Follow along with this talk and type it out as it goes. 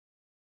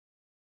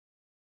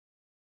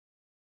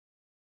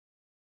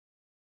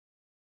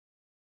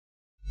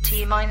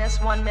T minus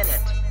 1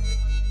 minute.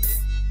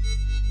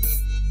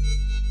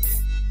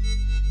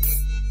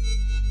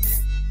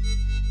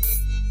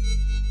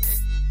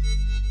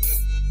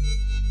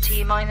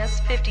 T minus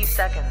 50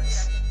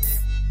 seconds.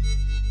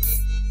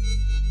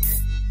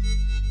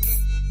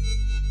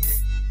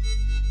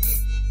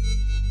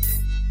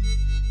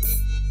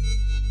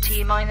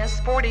 T minus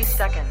 40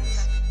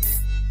 seconds.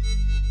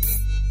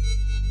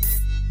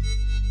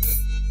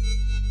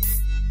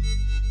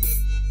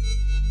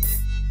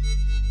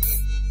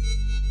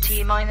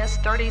 T minus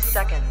 30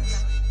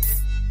 seconds.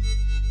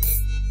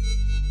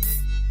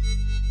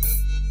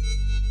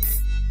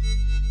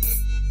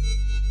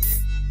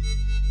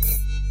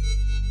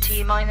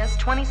 T minus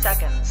 20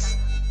 seconds.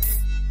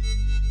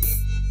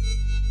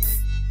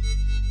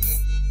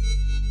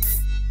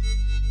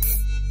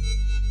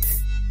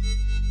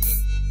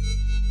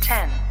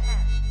 Ten,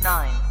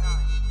 9,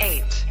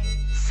 8,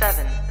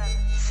 7,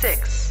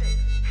 6,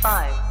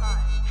 5,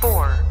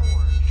 4,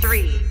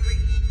 3,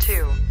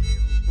 2,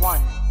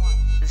 1,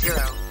 0.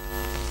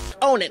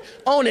 Own it,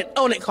 own it,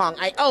 own it, Kong.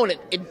 I own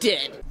it. It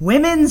did.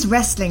 Women's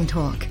Wrestling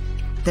Talk,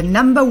 the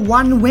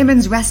 #1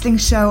 women's wrestling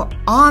show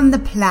on the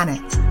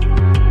planet.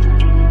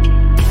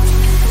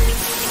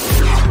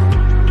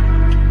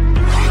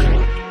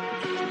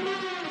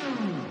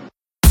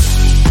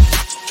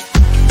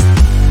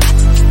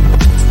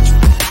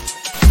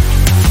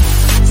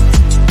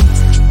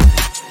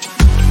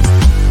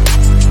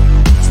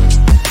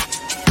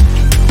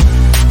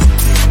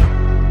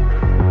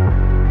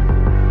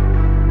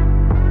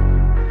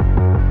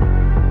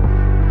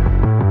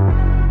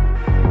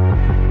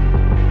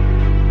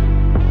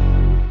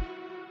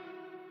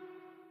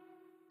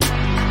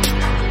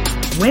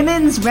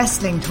 Women's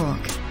Wrestling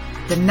Talk,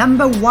 the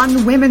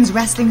 #1 women's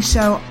wrestling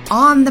show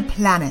on the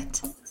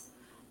planet.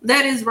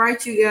 That is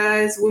right, you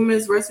guys.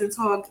 Women's Wrestling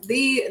Talk,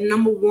 the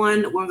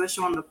 #1 women's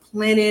show on the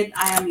planet.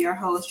 I am your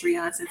host,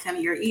 Rihanna Santana,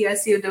 your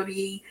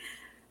EICOWE.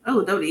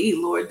 Oh,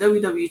 WWE, Lord,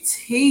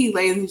 WWT,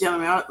 ladies and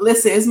gentlemen.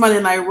 Listen, it's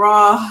Monday Night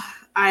Raw.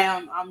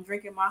 I'm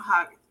drinking my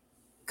hot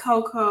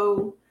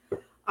cocoa.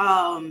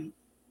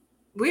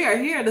 We are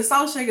here. The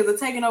Soul Shakers are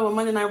taking over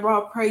Monday Night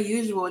Raw per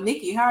usual.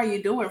 Nikki, how are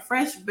you doing?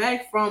 Fresh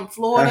back from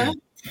Florida.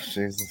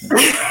 Jesus.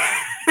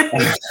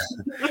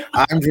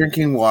 I'm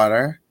drinking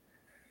water.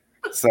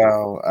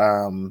 So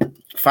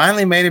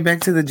finally made it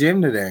back to the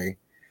gym today.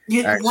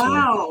 Yeah,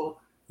 wow.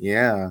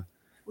 Yeah.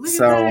 Look at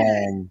so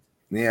that.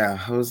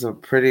 yeah, it was a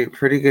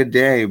pretty good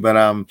day. But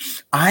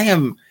I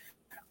am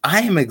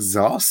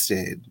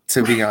exhausted,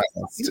 to be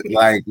honest.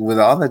 Like with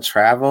all the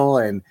travel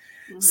and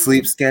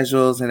sleep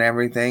schedules and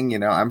everything, you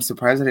know, I'm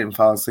surprised I didn't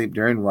fall asleep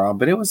during Raw,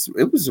 but it was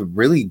a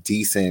really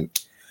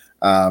decent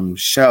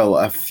show.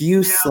 A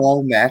few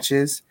slow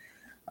matches,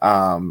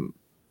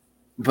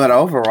 but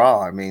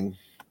overall, I mean,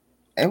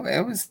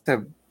 it was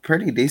a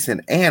pretty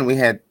decent. And we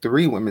had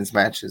 3 women's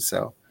matches,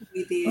 so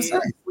we did.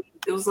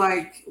 It was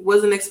like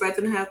wasn't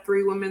expecting to have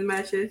 3 women's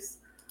matches.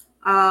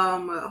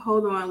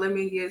 Hold on, let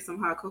me get some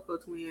hot cocoa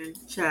twin.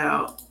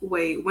 Child,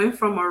 wait, went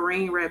from a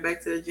ring rat back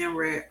to the gym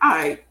rat. All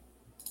right.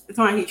 It's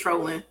why he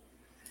trolling.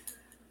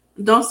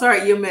 Don't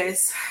start your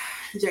mess,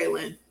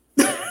 Jalen.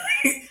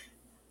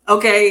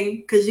 Okay,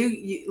 because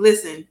you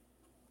listen.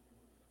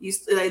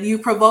 You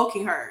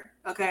provoking her.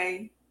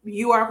 Okay,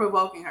 you are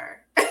provoking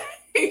her.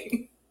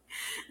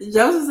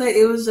 Joseph said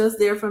it was just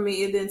there for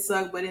me. It didn't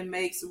suck, but it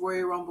makes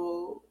Royal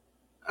Rumble.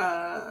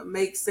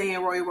 Makes saying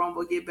Royal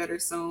Rumble get better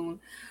soon.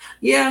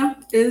 Yeah,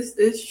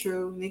 it's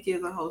true. Nikki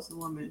is a wholesome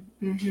woman.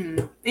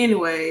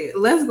 Anyway,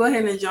 let's go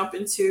ahead and jump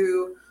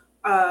into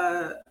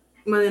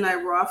Monday Night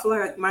Raw. I feel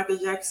like Michael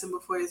Jackson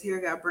before his hair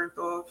got burnt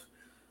off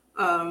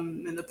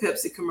in the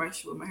Pepsi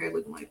commercial with my hair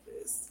looking like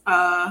this.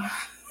 All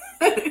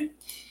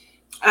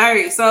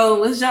right, so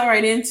let's jump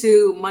right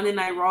into Monday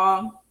Night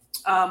Raw.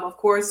 Of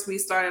course, we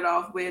started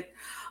off with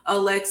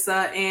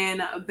Alexa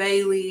and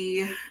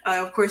Bayley.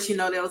 Of course, you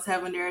know they was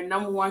having their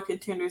 #1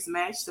 contenders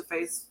match to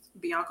face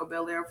Bianca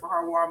Belair for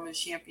her Raw Women's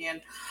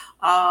Champion.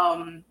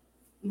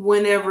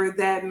 Whenever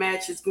that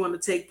match is going to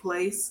take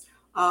place.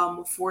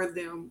 For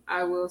them,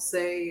 I will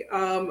say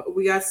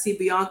we got to see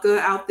Bianca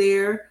out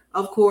there.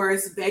 Of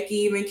course, Becky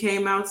even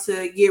came out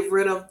to get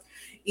rid of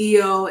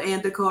Io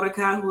and Dakota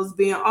Kai, who was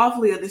being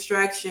awfully a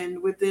distraction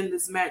within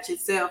this match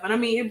itself. And I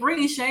mean, it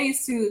brings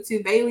shades to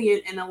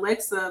Bayley and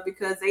Alexa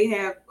because they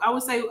have, I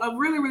would say, a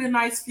really, really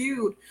nice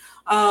feud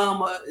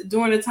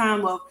during the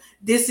time of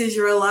 "This Is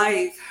Your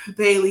Life,"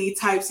 Bayley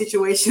type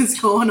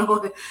situations going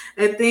on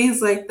and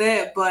things like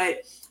that.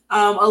 But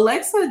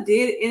Alexa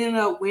did end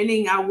up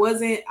winning. I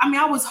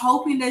was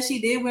hoping that she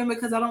did win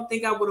because I don't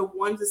think I would have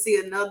wanted to see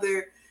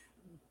another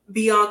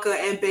Bianca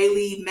and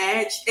Bayley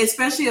match,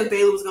 especially if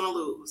Bayley was going to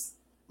lose.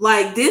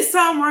 Like this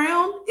time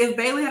around, if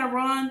Bayley had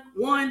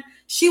won,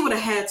 she would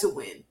have had to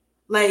win.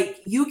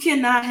 Like you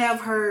cannot have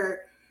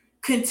her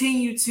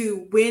continue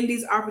to win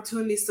these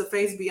opportunities to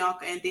face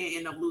Bianca and then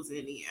end up losing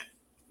in the end.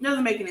 It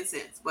doesn't make any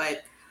sense.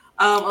 But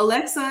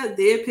Alexa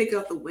did pick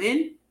up the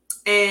win.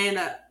 And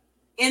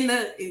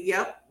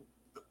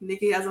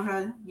Nikki has on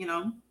her,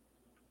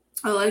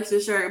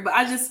 Alexa shirt. But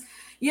I just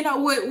You know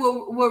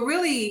what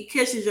really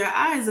catches your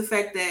eye is the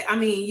fact that I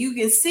mean you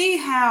can see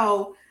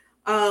how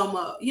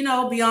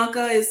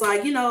Bianca is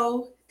like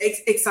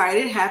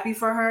excited, happy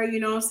for her, you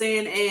know what I'm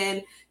saying,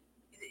 and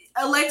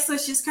Alexa,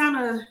 she's kind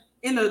of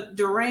in a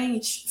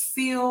deranged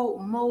feel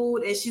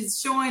mode, and she's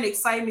showing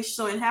excitement, she's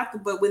showing happy.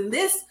 But when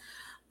this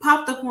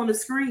popped up on the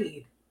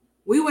screen,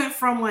 we went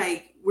from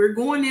like we're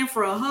going in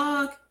for a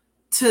hug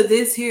to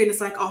this here, and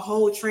it's like a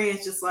whole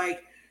trance, just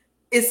like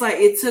it's like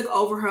it took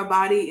over her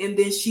body, and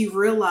then she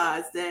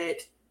realized that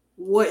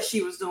what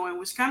she was doing,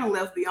 which kind of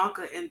left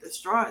Bianca in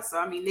distraught. So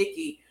I mean,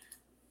 Nikki,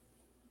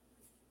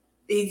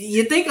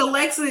 you think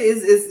Alexa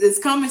is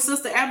coming,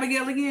 Sister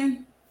Abigail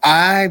again?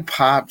 I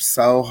popped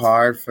so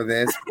hard for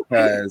this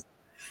because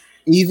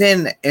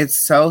even it's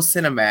so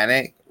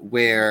cinematic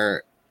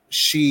where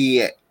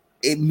she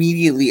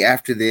immediately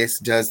after this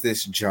does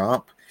this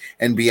jump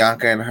and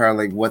Bianca and her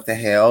like, what the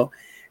hell?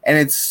 And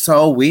it's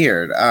so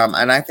weird.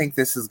 And I think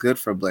this is good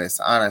for Bliss,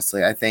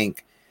 honestly. I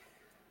think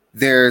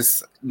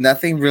there's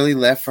nothing really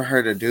left for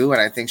her to do,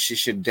 and I think she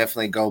should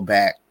definitely go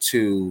back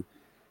to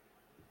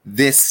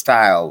this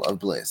style of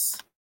Bliss.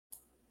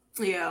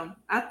 Yeah,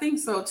 I think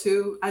so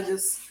too. I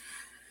was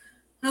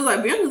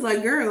like, Bianca's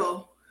like,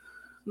 girl,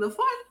 the fuck,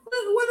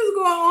 what is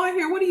going on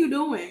here? What are you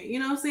doing? You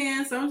know what I'm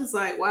saying? So I'm just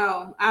like,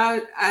 wow.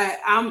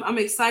 I'm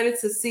excited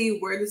to see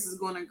where this is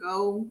going to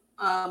go.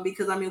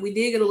 Because I mean, we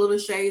did get a little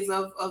shades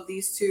of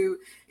these two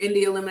in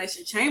the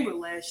Elimination Chamber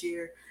last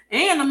year,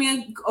 and I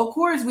mean, of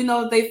course, we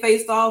know that they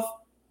faced off,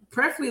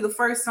 preferably the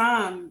first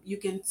time you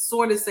can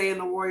sort of say in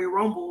the Royal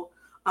Rumble.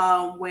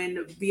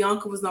 When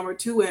Bianca was number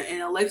 2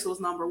 and Alexa was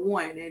number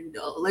 1, and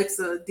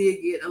Alexa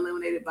did get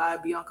eliminated by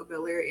Bianca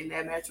Belair in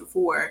that match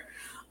before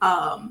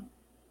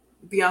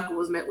Bianca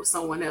was met with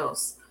someone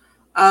else.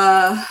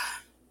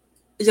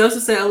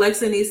 Joseph said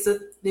Alexa needs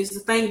to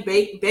thank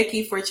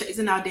Becky for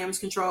chasing out Damage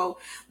Control.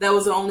 That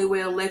was the only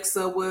way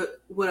Alexa would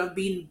have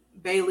beaten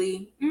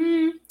Bayley.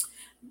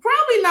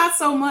 Probably not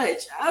so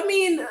much. I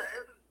mean,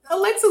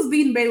 Alexa's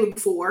beaten Bayley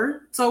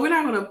before, so we're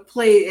not going to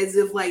play as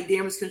if like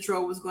Damage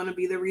Control was going to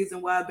be the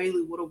reason why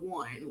Bayley would have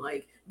won.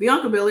 Like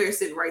Bianca Belair is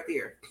sitting right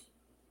there.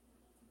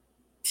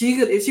 She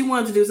could, if she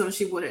wanted to do something,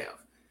 she would have.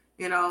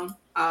 You know.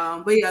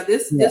 But yeah,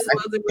 this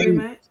was a great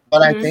match.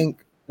 But I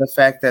think the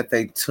fact that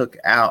they took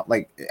out,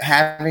 like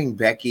having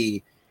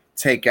Becky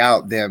take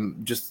out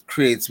them, just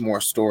creates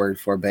more story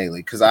for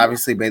Bayley, because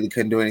obviously Bayley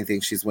couldn't do anything.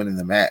 She's winning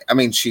the match. I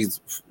mean, she's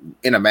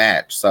in a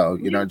match, so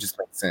you know, it just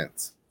makes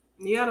sense.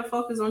 You got to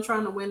focus on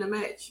trying to win the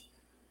match.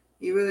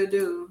 You really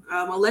do.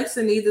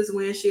 Alexa needs this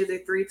win. She is a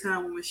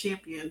 3-time women's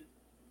champion.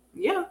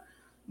 Yeah.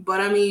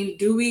 But I mean,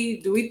 do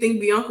we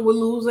think Bianca would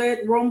lose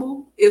at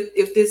Rumble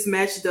if this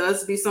match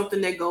does be something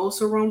that goes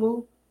to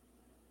Rumble?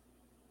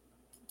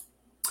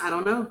 I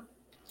don't know.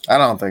 I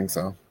don't think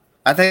so.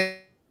 I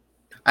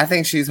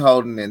think she's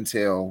holding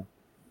until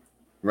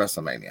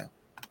WrestleMania.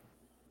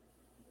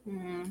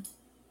 Mm-hmm.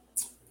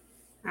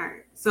 All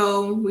right.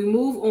 So we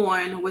move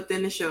on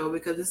within the show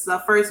because this is our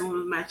first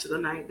women's match of the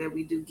night that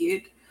we do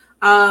get.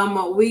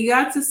 We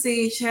got to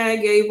see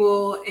Chad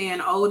Gable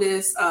and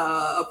Otis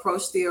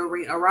approach the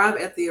arena, arrive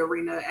at the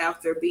arena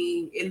after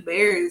being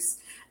embarrassed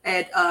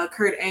at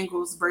Kurt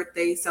Angle's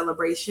birthday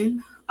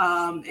celebration.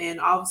 And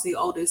obviously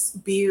Otis'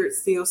 beard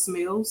still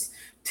smells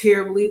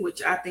terribly,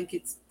 which I think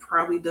it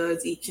probably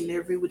does each and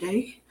every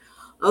day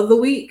of the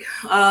week.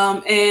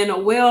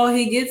 And well,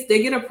 they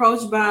get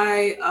approached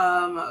by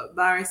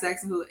Byron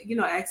Saxton, who, you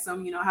know, asks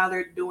them, you know, how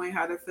they're doing,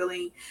 how they're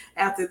feeling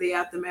after the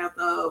aftermath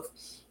of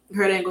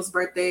Kurt Angle's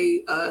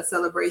birthday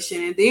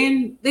celebration. And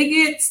then they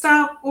get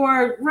stopped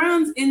or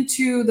runs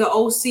into the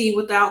OC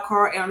without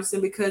Carl Anderson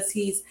because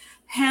he's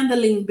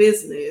handling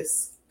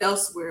business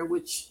elsewhere,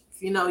 which,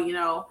 if you know, you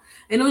know.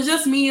 And it was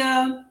just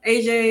Mia,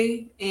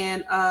 AJ,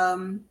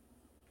 and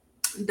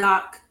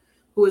Doc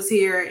who was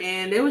here,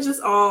 and they were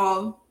just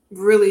all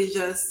really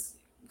just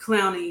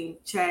clowning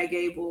Chad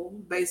Gable,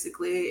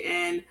 basically.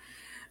 And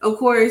of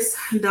course,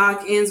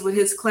 Doc ends with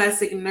his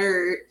classic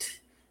nerd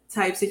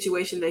type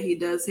situation that he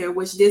does here,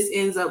 which this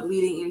ends up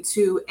leading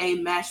into a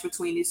match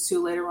between these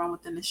two later on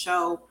within the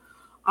show.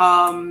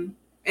 And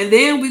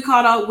then we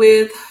caught up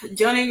with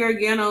Johnny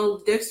Gargano,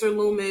 Dexter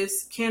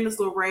Lumis, Candice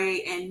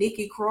LeRae, and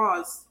Nikki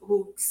Cross,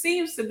 who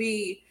seems to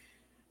be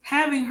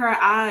having her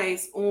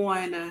eyes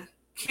on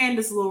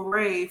Candice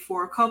LeRae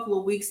for a couple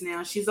of weeks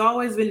now. She's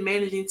always been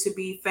managing to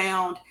be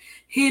found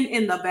hidden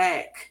in the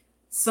back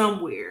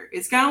somewhere.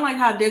 It's kind of like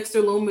how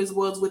Dexter Lumis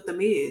was with The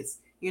Miz.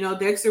 You know,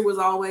 Dexter was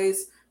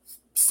always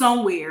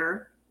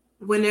somewhere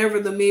whenever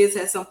The Miz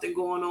had something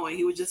going on.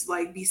 He would just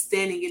like be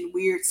standing in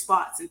weird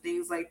spots and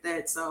things like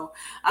that. So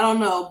I don't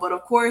know, but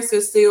of course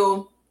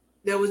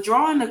there was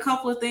drawing a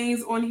couple of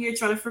things on here,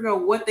 trying to figure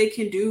out what they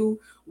can do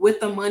with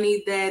the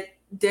money that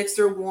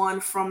Dexter won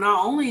from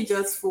not only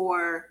just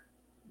for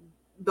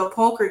the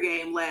poker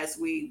game last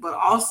week, but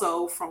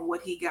also from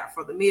what he got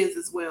for The Miz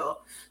as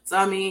well. So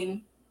I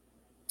mean,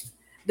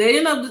 they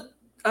ended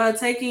up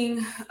taking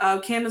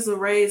Candice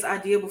LeRae's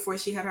idea before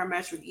she had her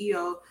match with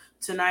Io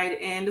tonight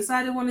and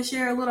decided to want to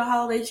share a little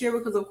holiday cheer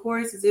because, of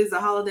course, it is the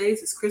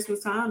holidays. It's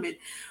Christmas time, and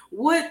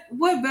what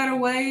better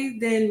way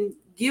than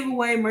give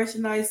away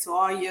merchandise to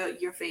all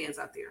your fans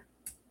out there?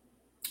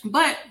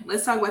 But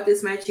let's talk about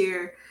this match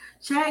here.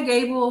 Chad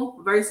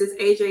Gable versus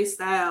AJ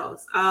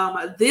Styles.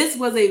 This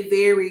was a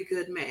very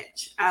good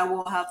match. I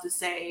will have to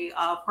say,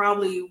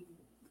 probably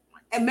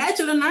a match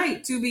of the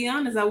night. To be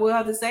honest, I will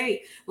have to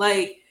say,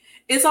 like,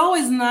 it's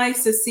always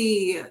nice to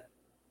see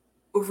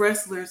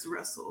wrestlers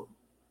wrestle.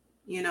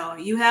 You know,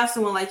 you have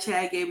someone like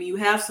Chad Gable, you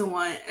have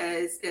someone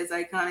as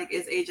iconic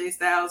as AJ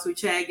Styles, who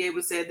Chad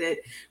Gable said that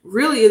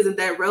really isn't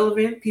that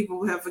relevant.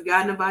 People have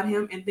forgotten about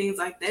him and things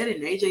like that.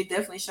 And AJ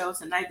definitely shows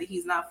tonight that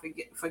he's not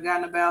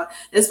forgotten about,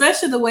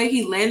 especially the way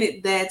he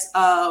landed that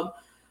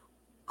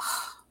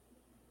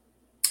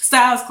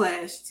Styles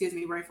Clash. Excuse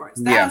me, brain fart.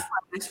 Styles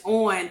Clash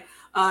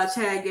on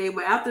Chad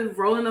Gable after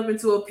rolling up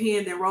into a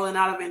pin, then rolling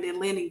out of it, and then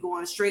landing,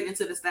 going straight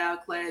into the Styles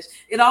Clash.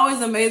 It always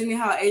amazed me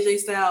how AJ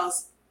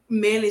Styles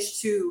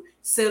managed to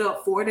set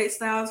up for that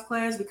Styles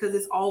Clash because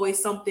it's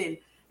always something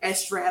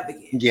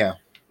extravagant. Yeah,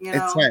 you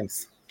know? It's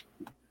nice.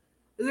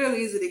 It's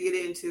really easy to get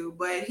into,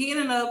 but he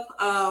ended up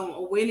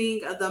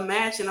winning the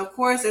match. And of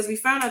course, as we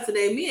found out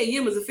today, Mia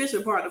Yim is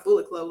officially part of the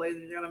Bullet Club,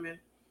 ladies and gentlemen.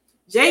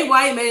 Jay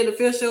White made it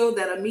official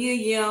that Mia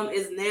Yim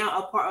is now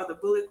a part of the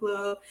Bullet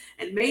Club,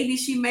 and maybe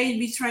she may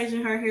be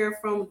changing her hair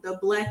from the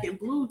black and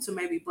blue to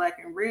maybe black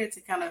and red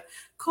to kind of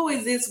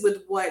coexist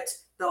with what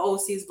the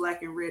OC's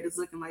black and red is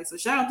looking like. So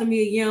shout out to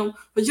Mia Yim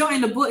for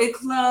joining the Bullet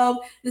Club.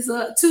 It's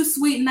a Too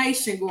Sweet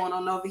Nation going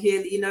on over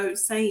here, you know what I'm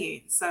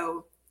saying?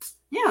 So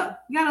yeah,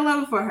 you gotta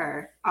love it for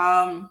her.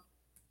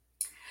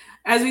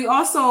 As we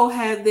also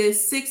had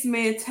this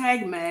 6-man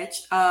tag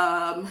match,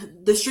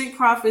 the Street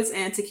Profits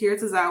and Takira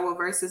Tozawa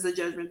versus the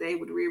Judgment Day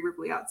with Rhea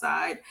Ripley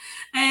outside.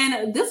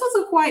 And this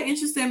was a quite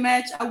interesting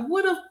match. I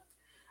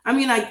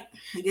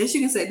guess you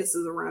can say this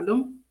is a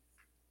random.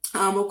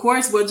 Of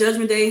course,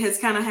 Judgment Day has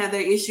kind of had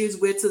their issues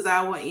with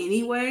Tozawa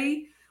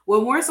anyway.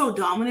 Well, more so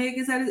Dominic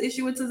has had his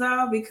issue with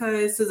Tozawa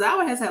because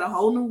Tozawa has had a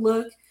whole new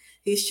look.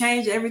 He's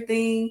changed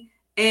everything.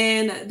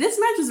 And this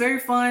match was very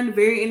fun,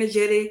 very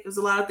energetic. There's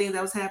a lot of things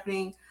that was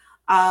happening.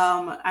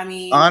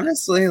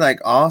 Honestly,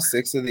 like all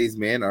 6 of these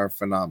men are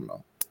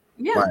phenomenal.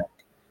 Yeah, like,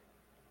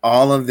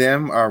 all of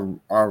them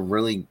are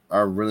really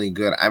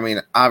good. I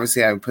mean,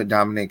 obviously, I would put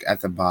Dominic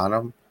at the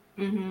bottom.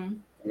 Mm-hmm.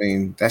 I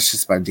mean, that's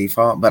just by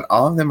default. But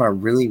all of them are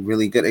really,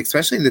 really good,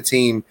 especially the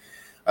team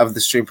of the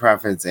Street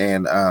Profits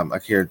and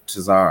Akira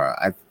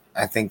Tozawa.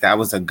 I think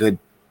that's a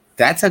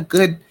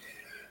good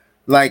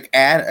like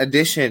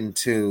addition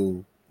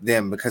to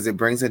them because it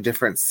brings a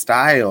different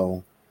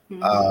style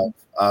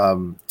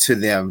to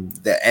them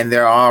and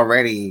they're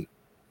already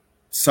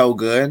so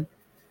good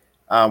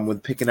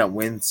with picking up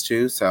wins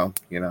too. So,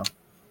 you know,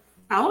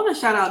 I want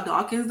to shout out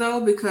Dawkins though,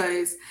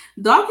 because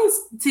Dawkins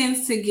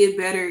tends to get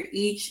better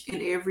each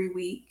and every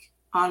week.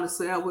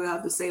 Honestly, I will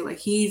have to say, like,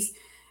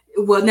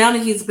 now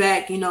that he's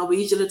back, you know, but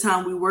each of the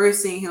time we were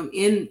seeing him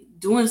in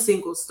doing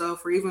single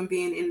stuff or even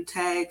being in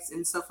tags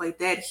and stuff like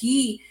that,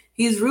 he's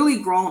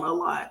really grown a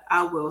lot.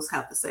 I will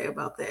have to say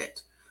about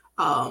that.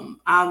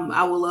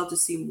 I would love to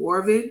see more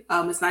of it.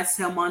 It's nice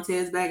to have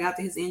Montez back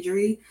after his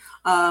injury.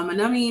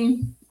 And I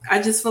mean, I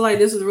just feel like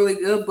this was really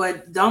good,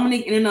 but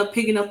Dominic ended up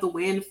picking up the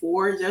win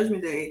for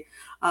Judgment Day.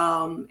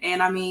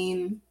 And I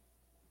mean,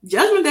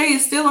 Judgment Day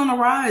is still on the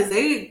rise.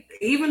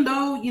 Even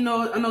though, you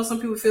know, I know some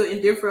people feel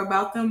indifferent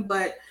about them,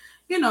 but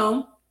you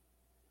know,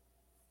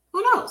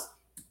 who knows?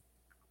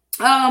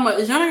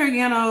 Johnny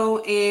Gargano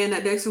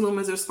and Dexter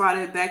Lumis are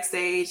spotted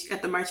backstage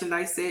at the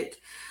merchandise set.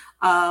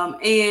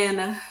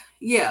 And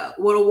yeah,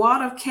 with a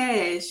wad of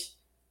cash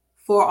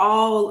for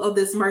all of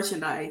this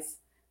merchandise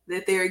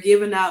that they're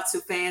giving out to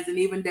fans, and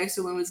even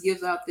Dexter Lumis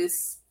gives out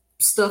this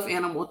stuffed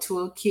animal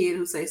to a kid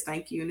who says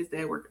thank you, and his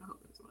dad working.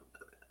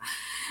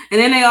 And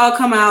then they all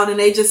come out and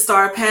they just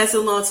start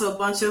passing along to a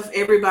bunch of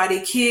everybody,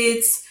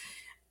 kids,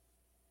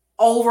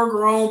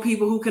 overgrown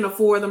people who can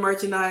afford the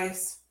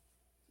merchandise,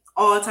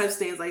 all types of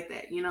things like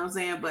that. You know what I'm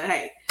saying? But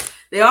hey,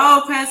 they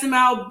all pass them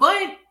out.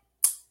 But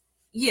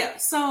yeah,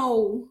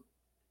 so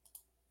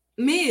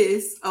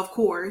Miz, of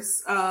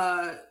course,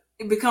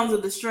 it becomes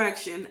a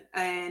distraction,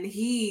 and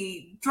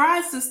he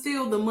tries to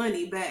steal the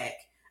money back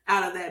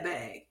out of that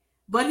bag,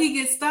 but he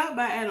gets stopped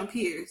by Adam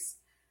Pearce.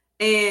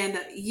 And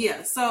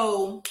yeah,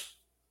 so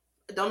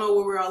I don't know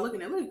what we're all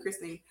looking at. Look at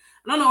Christine.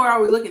 I don't know where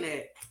are we looking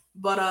at,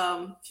 but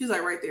she's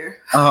like right there.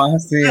 Oh, I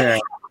see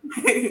that.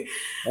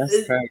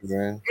 That's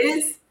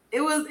crazy. It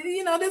was,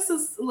 you know, this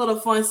is a little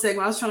fun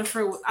segment. I was trying to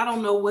figure. I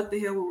don't know what the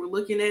hell we were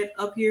looking at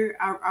up here.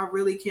 I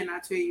really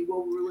cannot tell you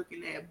what we were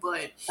looking at,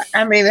 but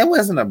I mean, it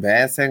wasn't a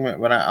bad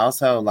segment, but I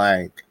also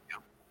like.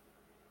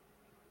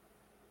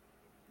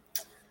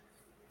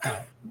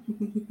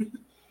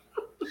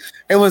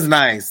 It was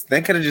nice.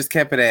 They could have just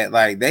kept it at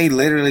like they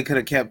literally could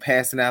have kept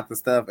passing out the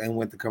stuff and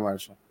went to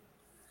commercial.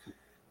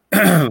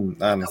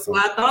 Honestly,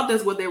 well, I thought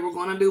that's what they were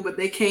going to do, but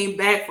they came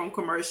back from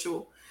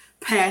commercial,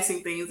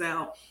 passing things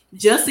out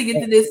just to get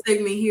to this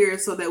segment here,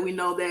 so that we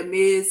know that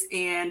Miz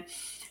and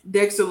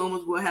Dexter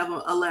Lumis will have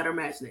a ladder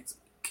match next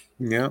week.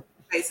 Yeah.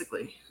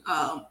 Basically.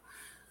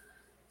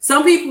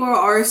 Some people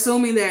are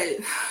assuming that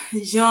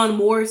John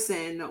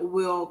Morrison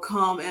will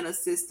come and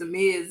assist The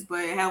Miz,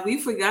 but have we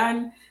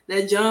forgotten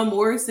that John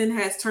Morrison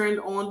has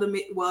turned on The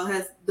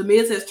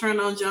Miz has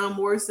turned on John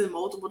Morrison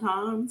multiple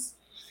times?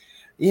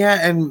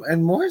 Yeah,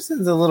 and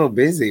Morrison's a little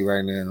busy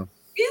right now.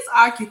 He's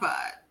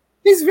occupied.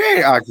 He's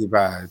very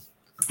occupied.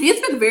 He's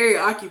been very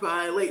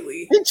occupied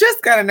lately. He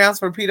just got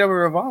announced for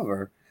PW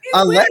Revolver.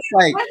 Unless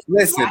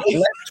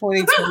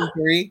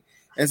 2023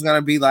 is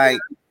gonna be like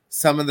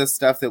some of the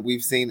stuff that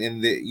we've seen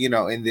in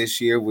this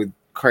year with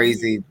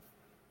crazy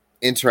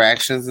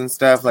interactions and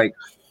stuff, like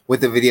with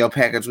the video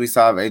package we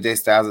saw of AJ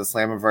Styles at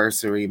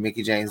Slammiversary,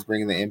 Mickie James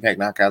bringing the Impact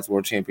Knockouts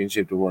World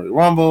Championship to Royal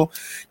Rumble,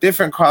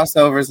 different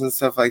crossovers and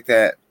stuff like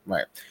that,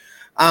 right?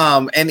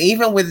 And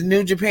even with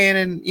New Japan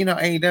and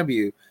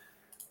AEW,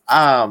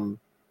 I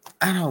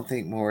don't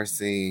think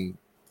Morrissey.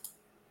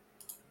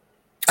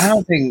 I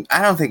don't think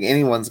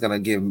anyone's gonna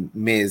give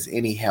Miz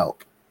any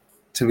help,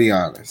 to be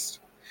honest.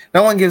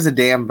 No one gives a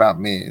damn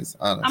about Miz,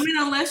 honestly. I mean,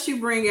 unless you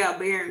bring out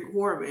Baron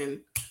Corbin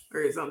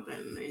or something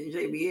in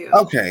JBL.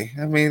 Okay,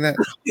 I mean that.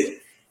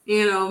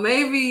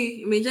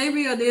 Maybe. I mean,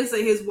 JBL did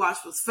say his watch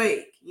was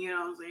fake. You know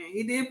what I'm saying?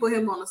 He did put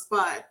him on the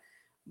spot,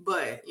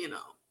 but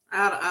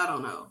I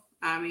don't know.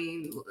 I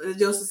mean,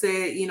 Joseph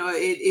said,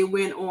 it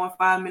went on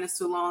 5 minutes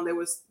too long. They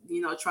was,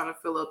 trying to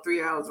fill up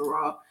 3 hours of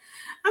Raw.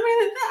 I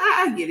mean,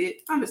 I get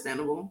it.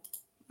 Understandable,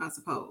 I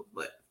suppose,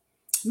 but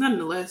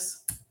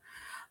nonetheless.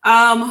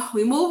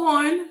 We move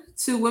on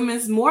to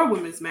more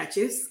women's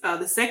matches.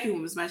 The second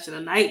women's match of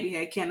the night, we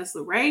had Candice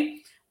LeRae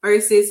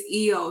versus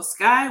Io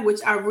Sky,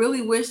 which I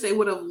really wish they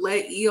would have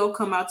let Io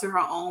come out to her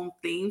own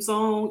theme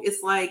song.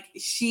 It's like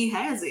she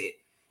has it,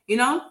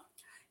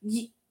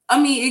 I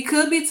mean, it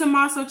could be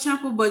Tommaso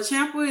Ciampa, but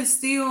Ciampa is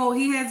still,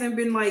 he hasn't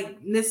been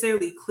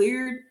necessarily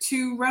cleared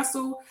to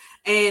wrestle,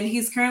 and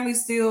he's currently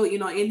still,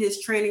 in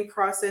his training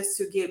process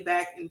to get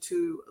back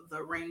into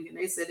the ring. And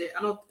they said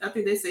I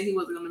think they said he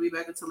wasn't going to be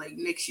back until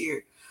next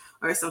year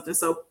or something.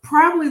 So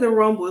probably the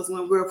Rumble is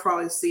when we'll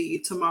probably see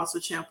Tommaso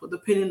Ciampa,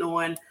 depending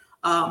on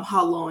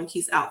how long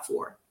he's out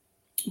for.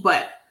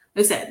 But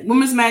they said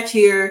women's match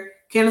here,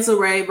 Candice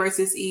LeRae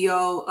versus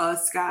Io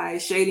Sky,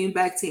 shading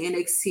back to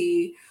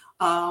NXT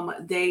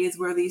days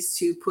where these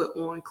two put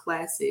on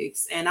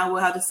classics. And I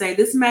will have to say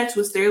this match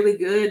was fairly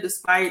good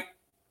despite,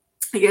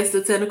 I guess,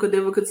 the technical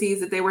difficulties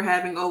that they were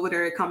having over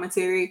there at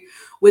commentary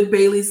with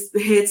Bayley's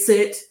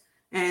headset.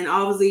 And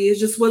obviously it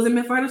just wasn't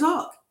meant for her to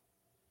talk.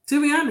 To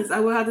be honest,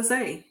 I will have to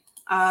say.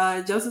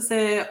 Joseph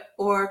said,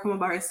 or come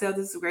by herself,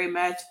 this is a great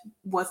match,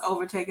 was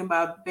overtaken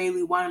by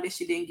Bayley, whining that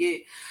she didn't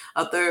get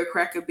a third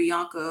crack at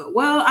Bianca.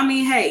 Well, I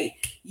mean, hey,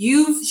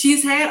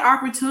 she's had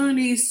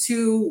opportunities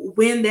to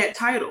win that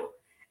title.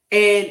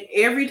 And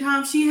every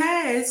time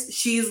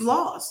she's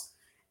lost.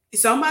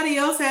 Somebody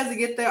else has to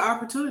get that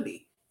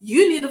opportunity.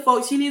 She needs to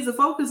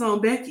focus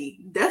on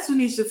Becky. That's what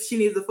she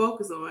needs to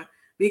focus on.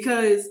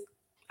 Because,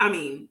 I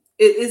mean,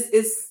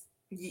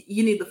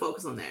 you need to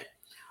focus on that.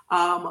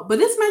 But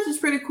this match is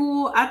pretty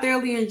cool. I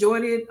thoroughly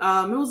enjoyed it. It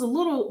was a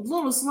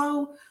little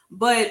slow,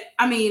 but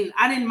I mean,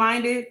 I didn't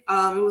mind it.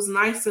 It was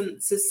nice to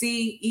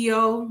see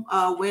Io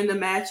win the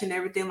match and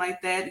everything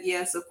like that.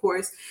 Yes, of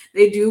course,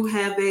 they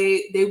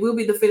will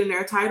be defending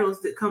their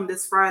titles that come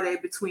this Friday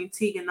between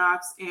Tegan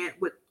Nox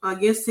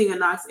against Tegan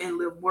Nox and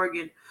Liv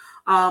Morgan.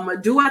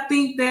 Do I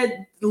think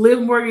that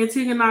Liv Morgan and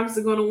Tegan Nox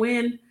are going to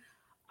win?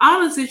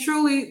 Honestly,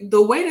 truly,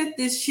 the way that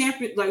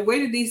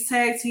these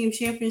tag team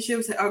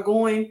championships are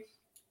going,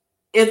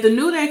 if the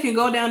New Day can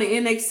go down to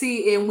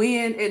NXT and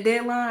win at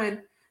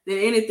Deadline, then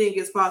anything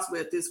is possible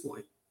at this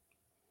point.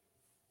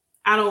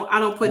 I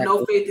don't put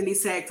no faith in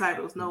these tag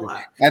titles, no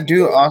lie. I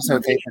do also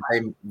think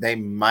that they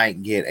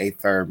might get a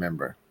third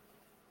member.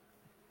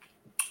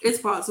 It's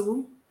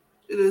possible.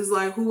 It is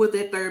who would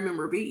that third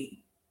member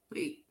be?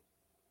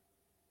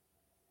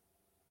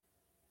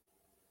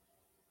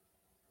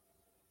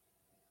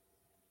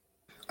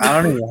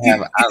 I don't even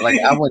have.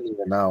 I wouldn't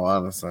even know,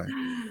 honestly.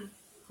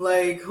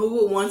 Who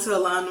would want to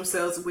align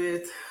themselves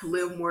with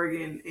Liv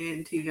Morgan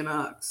and Tegan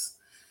Nox?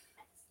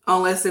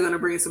 Unless they're going to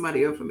bring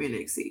somebody up from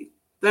NXT.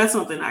 That's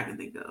something I can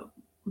think of.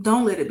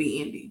 Don't let it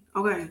be Indy.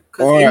 Okay.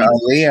 Or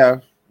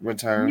Aaliyah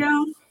return.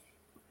 Yeah.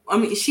 I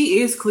mean, she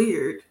is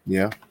cleared.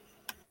 Yeah.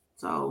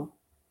 So,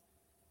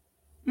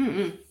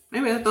 maybe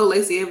I'll throw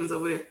Lacey Evans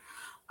over there.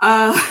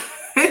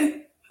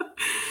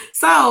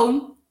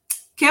 So,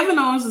 Kevin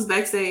Owens was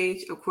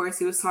backstage. Of course,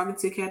 he was talking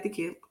to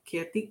Kathy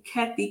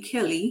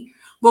Kelly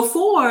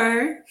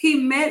before he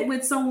met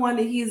with someone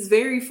that he's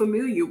very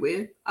familiar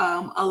with,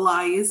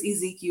 Elias,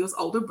 Ezekiel's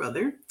older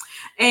brother.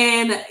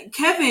 And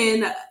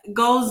Kevin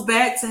goes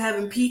back to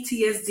having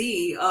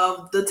PTSD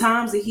of the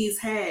times that he's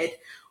had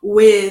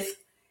with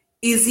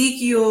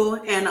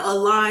Ezekiel and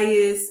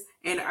Elias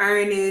and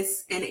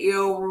Ernest and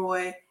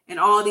Elroy and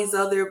all these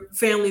other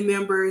family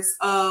members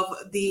of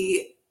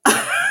the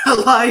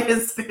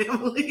Elias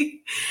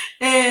family.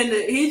 And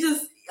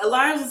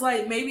Elias was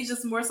like maybe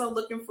just more so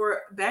looking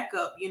for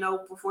backup,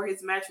 before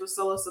his match with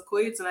Solo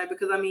Sikoa tonight.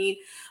 Because I mean,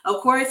 of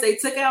course, they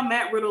took out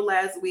Matt Riddle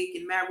last week,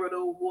 and Matt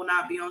Riddle will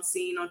not be on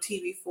scene on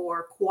TV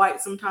for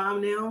quite some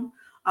time now.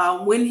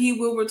 When he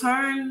will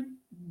return,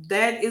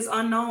 that is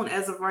unknown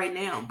as of right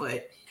now.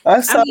 But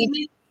I saw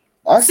seeing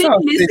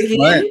this 6 again,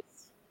 months.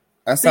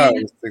 I saw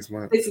it was 6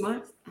 months. 6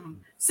 months.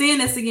 Seeing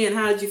this again,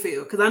 how did you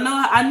feel? Because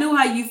I knew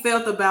how you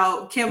felt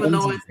about Kevin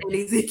Owens and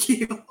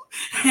Ezekiel.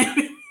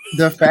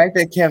 The fact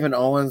that Kevin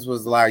Owens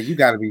was like, you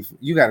gotta be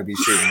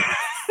shitting.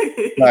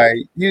 Like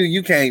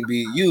you can't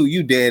be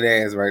you dead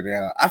ass right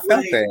now. I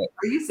felt that.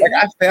 Are you serious?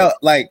 Like I felt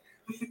like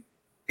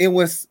it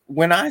was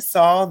when I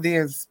saw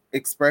this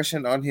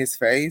expression on his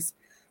face,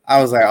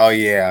 I was like, oh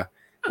yeah,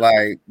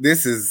 like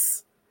this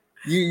is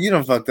you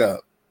done fucked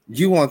up.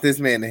 You want this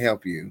man to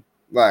help you.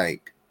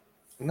 Like,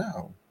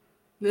 no.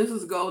 This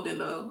is golden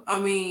though. I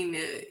mean,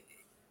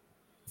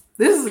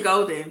 this is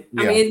golden.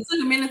 Yeah. I mean, it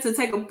took a minute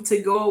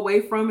to go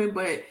away from it,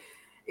 but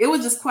it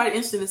was just quite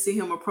interesting to see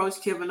him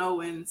approach Kevin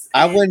Owens.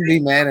 I wouldn't be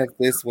mad if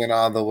this went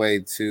all the way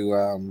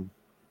to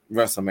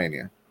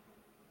WrestleMania.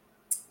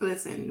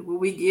 Listen, will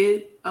we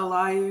get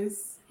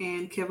Elias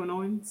and Kevin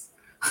Owens?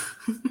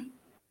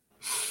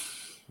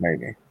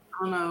 Maybe. I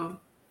don't know.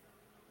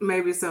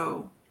 Maybe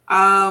so.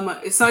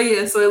 So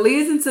it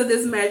leads into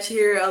this match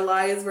here,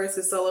 Elias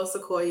versus Solo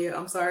Sikoa.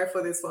 I'm sorry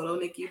for this photo,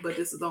 Nikki, but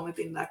this is the only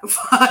thing that I can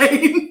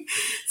find.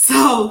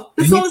 So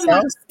he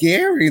sounds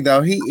scary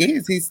though. He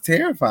is. He's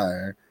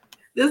terrifying.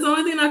 That's the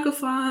only thing I could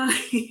find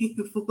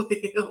for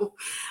him.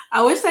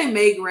 I wish they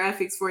made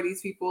graphics for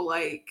these people,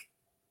 like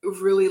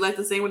really like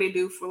the same way they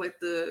do for like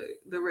the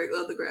regular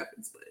other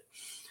graphics. But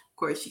of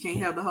course, you can't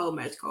have the whole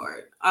match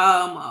card.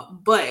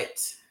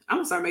 But I'm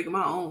gonna start making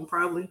my own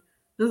probably.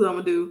 This is what I'm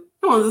gonna do.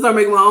 I'm gonna start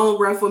making my own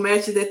graphic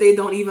matches that they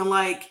don't even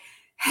like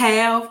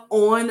have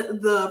on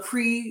the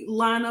pre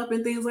lineup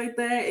and things like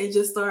that, and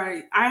just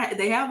start.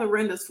 They have the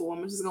renders for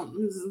them. I'm just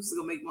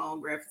gonna make my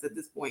own graphics at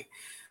this point.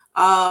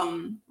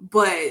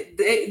 But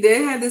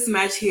they had this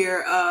match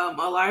here.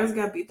 Elias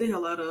got beat the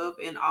hell out of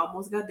and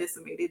almost got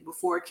decimated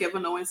before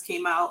Kevin Owens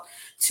came out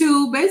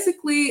to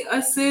basically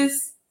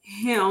assist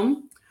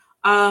him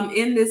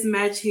in this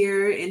match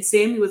here. And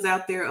Sammy was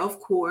out there, of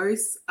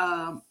course,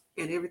 and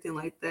everything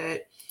like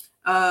that.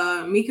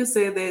 Mika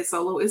said that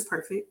Solo is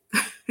perfect.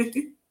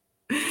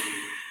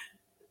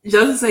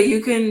 Joseph said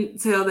you can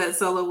tell that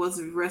Solo was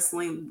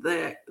wrestling,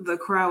 that the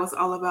crowd was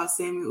all about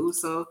Sammy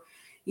Uso.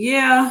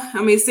 Yeah,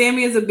 I mean,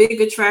 Sammy is a big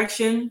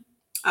attraction.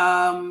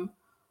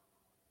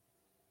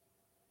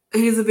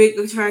 He's a big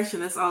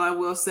attraction. That's all I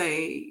will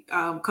say.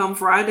 Come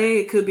Friday,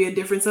 it could be a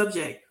different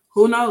subject.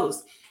 Who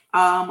knows?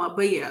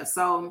 But yeah,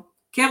 so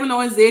Kevin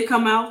Owens did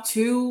come out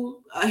to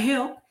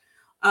help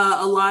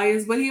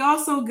Elias, but he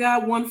also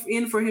got one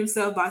in for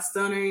himself by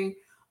stunning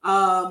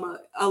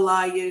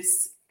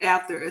Elias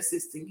after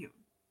assisting him.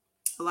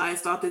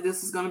 Elias thought that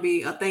this was going to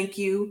be a thank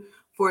you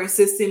for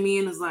assisting me,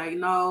 and it's like,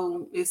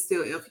 no, it's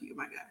still F you,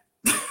 my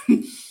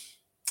guy.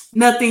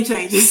 Nothing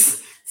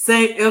changes.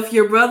 Say F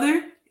your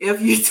brother,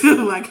 F you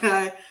too, my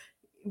guy.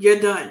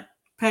 You're done.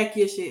 Pack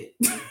your shit.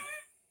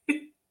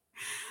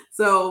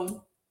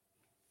 So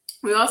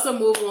we also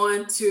move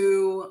on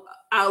to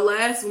our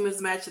last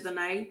women's match of the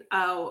night,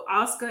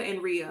 Asuka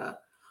and Rhea.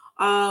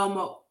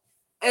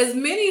 As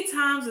many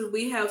times as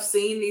we have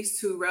seen these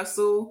two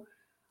wrestle,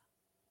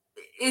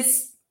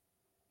 it's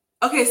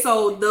okay.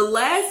 So the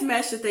last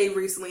match that they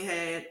recently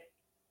had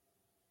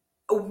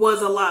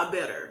was a lot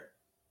better.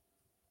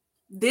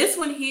 This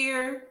one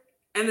here,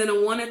 and then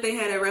the one that they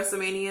had at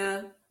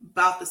WrestleMania,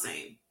 about the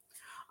same.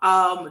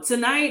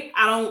 Tonight,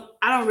 I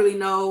don't really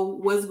know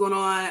what's going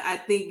on. I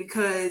think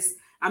because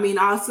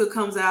Asuka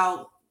comes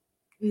out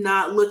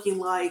not looking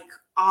like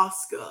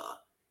Asuka.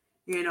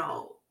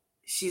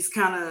 She's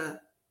kind of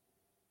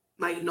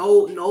like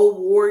no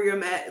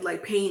warrior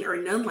like pain or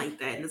none like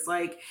that. And it's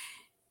like,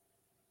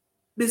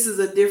 this is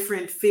a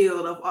different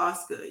field of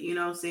Asuka. You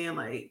know what I'm saying?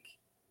 Like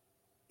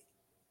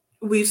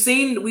we've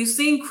seen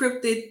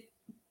cryptid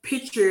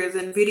pictures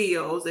and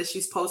videos that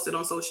she's posted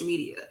on social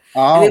media.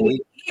 And then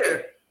we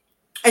hear,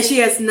 and she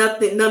has none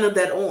of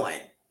that on.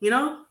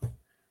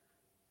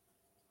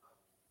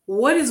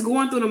 What is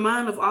going through the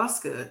mind of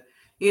Asuka?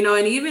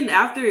 And even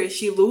after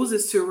she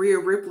loses to Rhea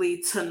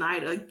Ripley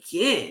tonight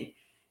again,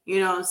 you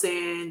know what I'm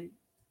saying?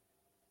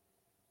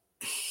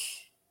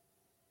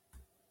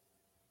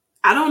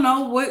 I don't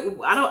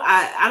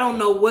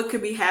know what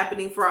could be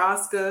happening for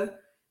Asuka,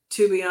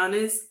 to be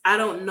honest. I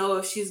don't know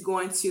if she's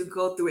going to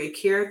go through a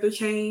character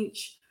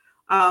change.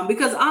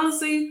 Because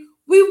honestly,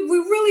 we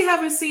really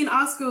haven't seen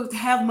Asuka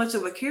have much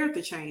of a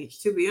character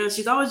change, to be honest.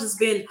 She's always just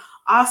been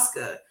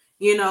Asuka.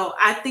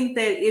 I think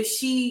that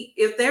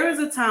if there is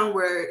a time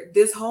where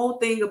this whole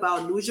thing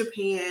about New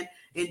Japan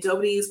and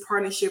WWE's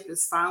partnership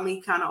is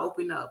finally kind of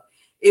opened up,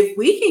 if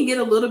we can get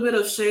a little bit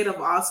of shade of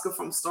Asuka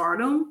from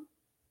Stardom,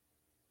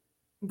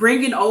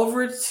 bringing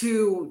over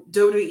to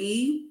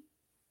WWE,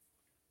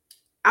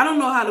 I don't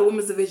know how the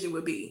women's division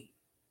would be.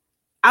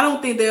 I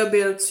don't think they'll be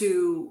able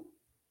to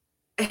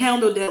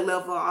handle that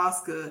level of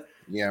Asuka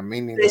Yeah,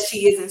 me neither. that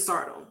she is in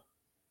Stardom.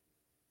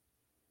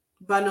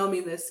 By no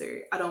means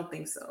necessary. I don't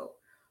think so.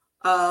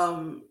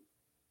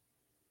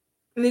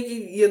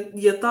 Nikki,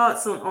 your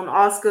thoughts on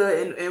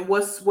Asuka and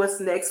what's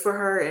next for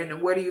her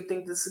and where do you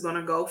think this is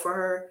gonna go for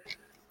her?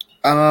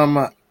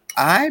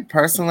 I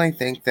personally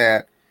think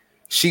that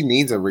she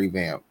needs a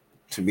revamp,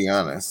 to be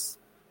honest.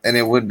 And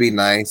it would be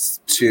nice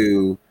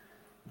to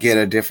get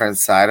a different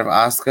side of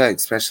Asuka,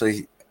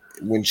 especially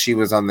when she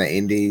was on the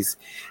indies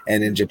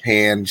and in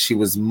Japan. She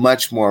was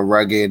much more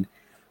rugged,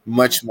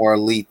 much more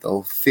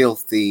lethal,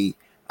 filthy.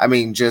 I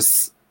mean,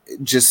 just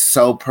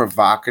so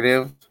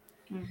provocative.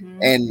 Mm-hmm.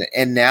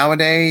 And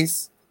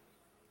nowadays,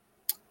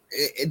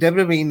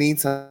 WWE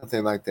needs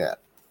something like that.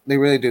 They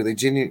really do.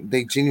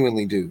 They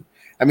genuinely do.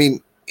 I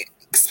mean,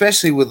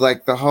 especially with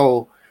like the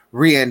whole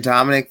Rhea and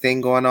Dominic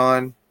thing going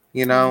on,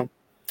 you know,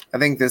 I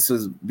think this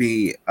would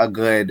be a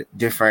good,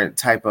 different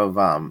type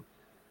of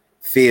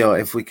feel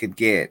if we could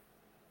get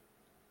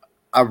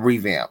a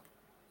revamp,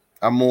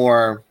 a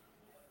more,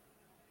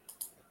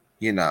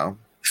 you know,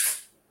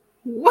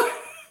 What?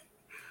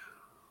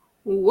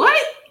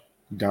 What?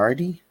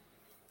 dirty.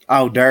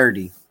 Oh,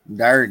 dirty.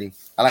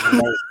 I like a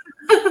dirty.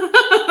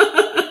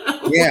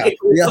 Yeah, Wait,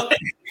 yeah.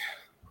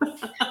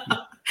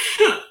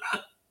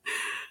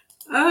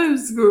 I'm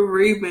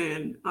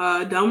screaming.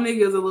 Dominic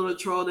is a little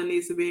troll that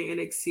needs to be in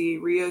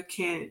NXT. Rhea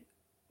can't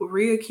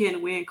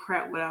win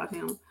crap without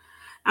him.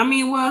 I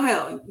mean, well,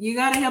 hell, you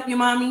gotta help your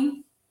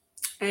mommy.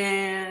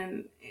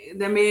 And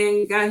that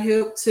man got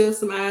help till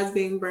some eyes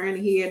being burned.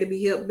 And he had to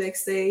be helped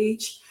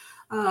backstage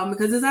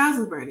because his eyes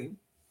was burning.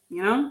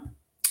 You know,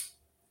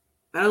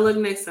 better look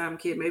next time,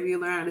 kid. Maybe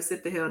you learn how to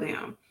sit the hell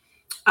down.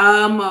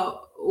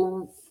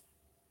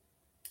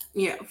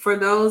 Yeah, for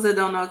those that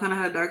don't know kind of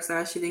her dark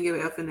side, she didn't give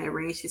an F in that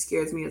ring. She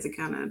scares me as a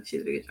kind of, she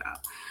did a good job.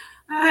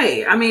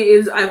 Hey, I mean,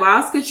 if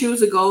Asuka choose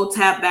to go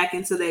tap back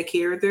into that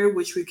character,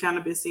 which we've kind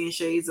of been seeing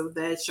shades of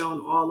that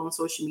shown all on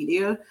social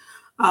media,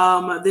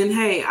 then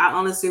hey, I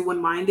honestly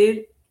wouldn't mind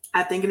it.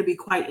 I think it'd be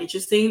quite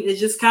interesting. It's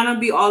just kind of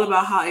be all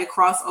about how it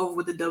cross over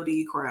with the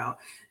WWE crowd.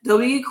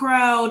 WWE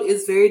crowd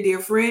is very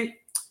different.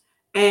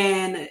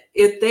 And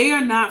if they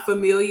are not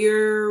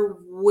familiar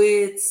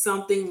with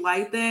something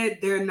like that,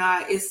 they're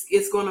not.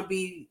 It's gonna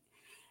be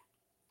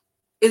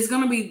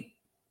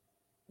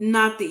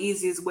not the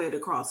easiest way to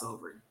cross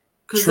over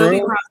because they'll be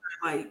True,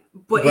 crossing like.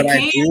 But but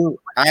it can.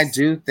 I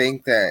do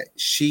think that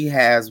she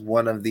has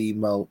one of the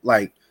most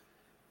like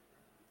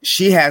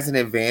she has an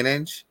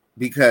advantage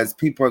because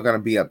people are going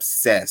to be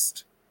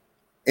obsessed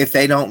if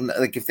they don't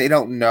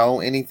know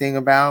anything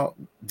about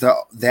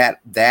that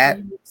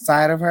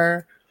side of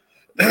her.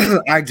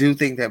 I do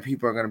think that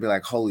people are going to be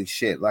like, holy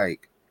shit,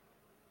 like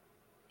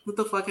What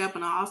the fuck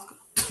happened to Oscar?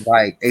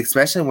 like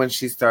especially when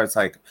she starts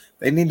like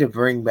they need to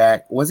bring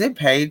back, was it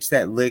Paige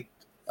that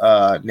licked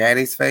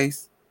Natty's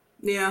face?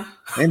 Yeah,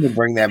 They need to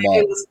bring that he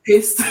back. was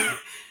pissed.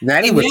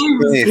 Natty was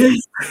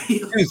pissed.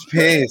 She was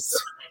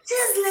pissed.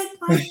 Just lick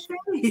my face.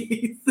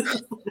 She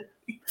was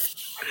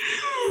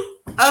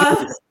I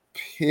would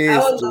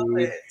pissed, love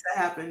dude. it to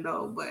happen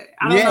though, but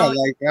I don't Yeah, know.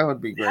 like that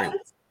would be great.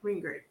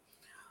 Ring great.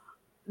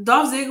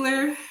 Dolph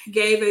Ziggler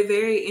gave a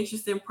very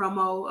interesting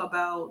promo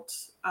about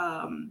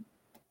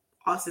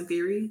Austin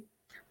Theory.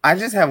 I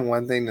just have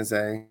one thing to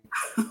say.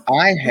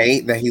 I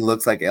hate that he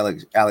looks like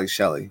Alex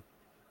Shelley.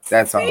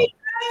 That's all.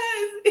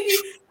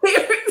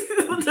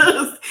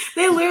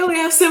 They literally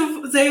have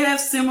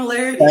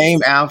similarities. Same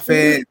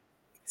outfit.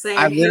 Same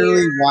I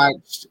literally hair.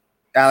 watched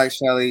Alex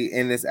Shelley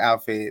in this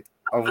outfit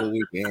over the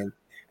weekend,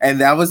 and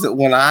that was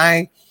when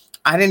I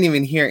didn't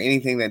even hear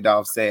anything that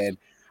Dolph said.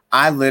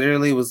 I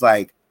literally was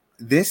like,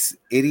 "This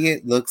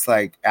idiot looks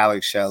like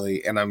Alex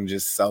Shelley," and I'm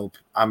just so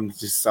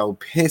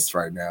pissed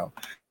right now.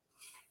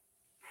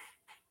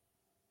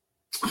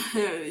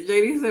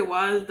 JD said,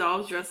 "Why is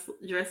Dolph dressed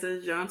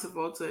as John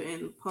Travolta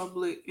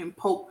in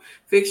Pulp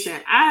Fiction?"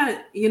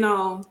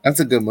 That's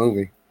a good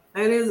movie.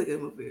 That is a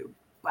good movie.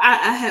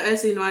 I have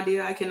actually no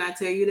idea. I cannot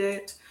tell you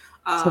that.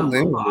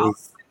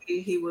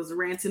 He was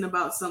ranting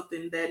about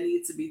something that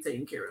needs to be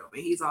taken care of,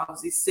 and he's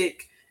obviously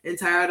sick and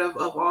tired of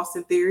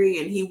Austin Theory,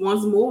 and he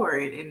wants more.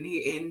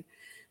 And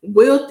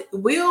will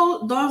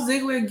Dolph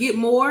Ziggler get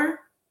more?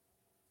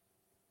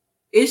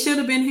 It should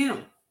have been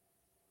him,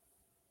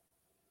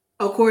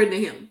 according to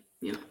him.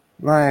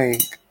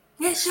 Like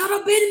it should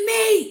have been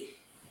me.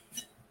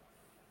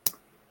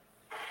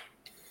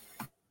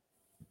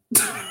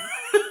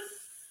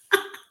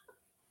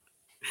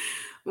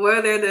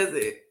 Well, there does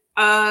it.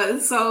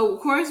 So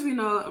of course we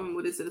know.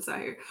 What is it out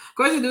here? Of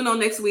course we do know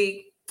next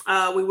week.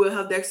 We will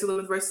have Dexter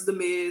Lumis versus The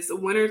Miz. A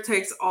winner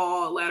takes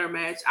all ladder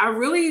match. I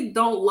really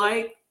don't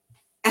like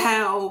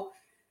how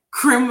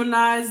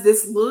criminalized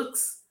this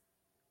looks.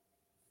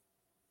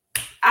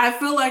 I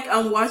feel like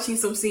I'm watching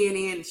some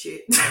CNN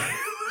shit.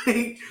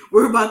 Like,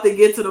 we're about to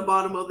get to the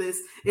bottom of this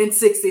in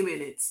 60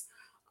 minutes.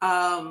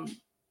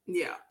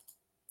 Yeah.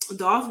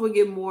 Dolph will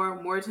get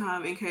more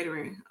time in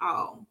catering.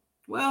 Oh,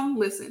 well,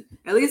 listen.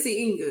 At least he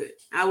eating good.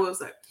 I will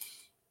say.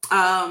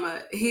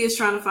 He is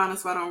trying to find a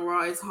spot on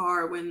Raw. It's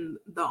hard when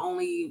the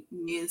only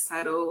men's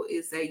title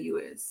is at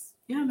US.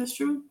 Yeah, that's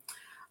true.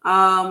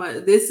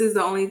 This is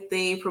the only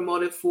thing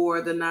promoted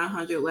for the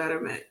 900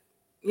 ladder match.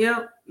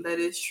 Yep, that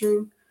is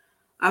true.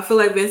 I feel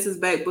like Vince is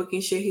back booking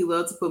shit. He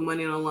loves to put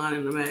money on the line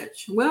in the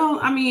match. Well,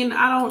 I mean,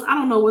 I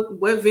don't know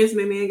what Vince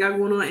McMahon got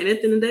going on. And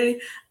at the end of the day,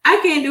 I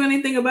can't do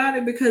anything about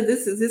it because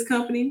this is his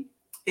company,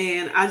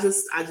 and I've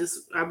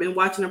been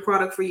watching the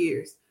product for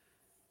years.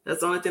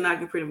 That's the only thing I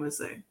can pretty much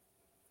say.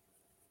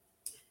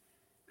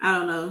 I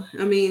don't know.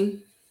 I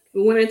mean,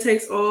 when it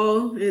takes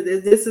all,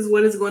 this is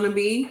what it's going to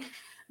be.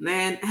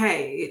 Then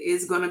hey, it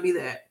is going to be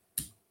that.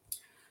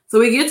 So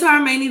we get to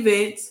our main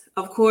event.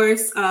 Of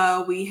course,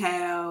 we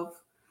have.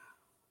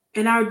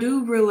 And I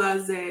do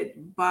realize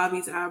that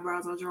Bobby's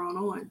eyebrows are drawn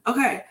on.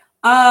 Okay.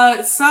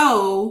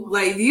 So,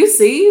 like, do you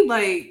see?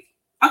 Like,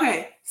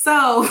 okay.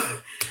 So,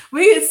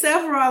 we get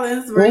Seth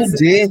Rollins versus...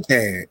 Who did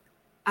that?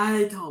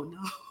 I don't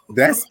know.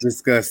 That's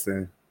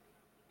disgusting.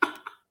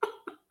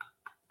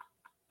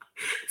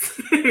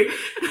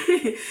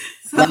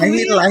 So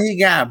he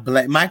got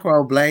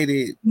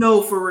microbladed.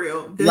 No, for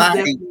real.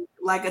 That's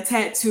like a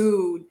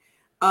tattooed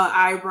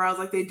eyebrows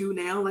like they do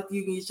now. Like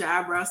you can get your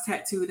eyebrows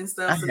tattooed and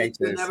stuff, so that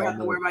you never have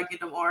to worry about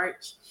getting them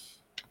arched.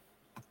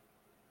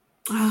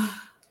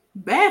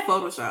 Bad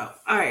Photoshop.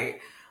 All right.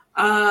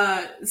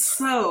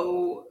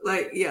 So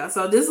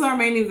this is our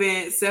main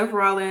event: Seth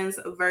Rollins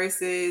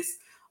versus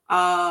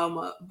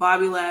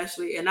Bobby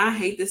Lashley. And I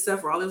hate this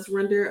Seth Rollins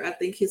render. I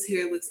think his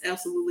hair looks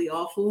absolutely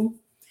awful.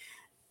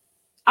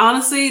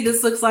 Honestly,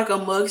 this looks like a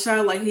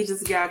mugshot. Like he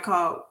just got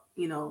caught,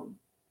 doing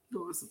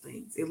some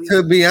things.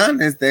 To be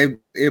honest, they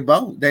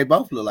both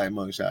look like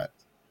mugshots.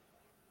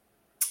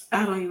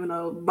 I don't even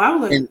know.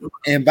 Bobby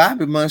and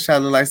Bobby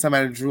mugshot look like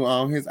somebody drew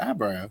on his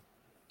eyebrow.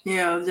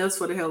 Yeah, just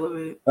for the hell of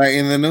it. Like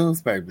in the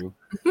newspaper.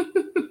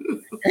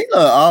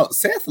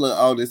 Seth look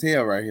old as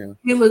hell right here.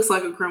 He looks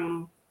like a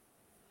criminal.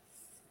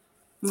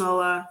 No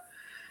lie.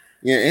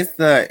 Yeah, it's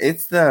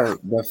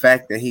the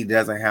fact that he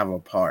doesn't have a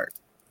part.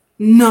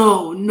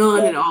 No,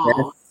 none at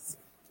all.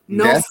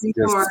 No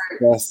part.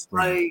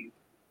 Like,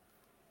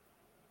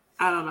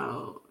 I don't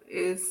know.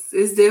 It's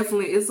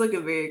definitely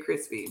looking very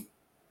crispy.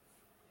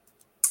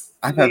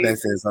 I thought that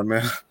said something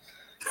else.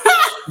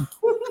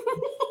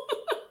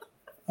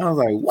 I was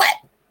like, what?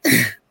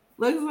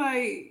 Looks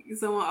like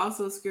someone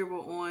also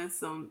scribbled on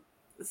some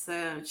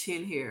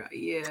chin hair.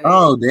 Yeah.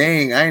 Oh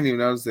dang! I didn't even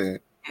notice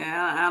that.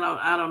 Yeah,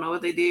 I don't know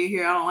what they did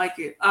here. I don't like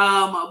it.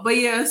 But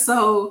yeah,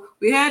 so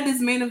we had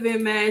this main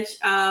event match.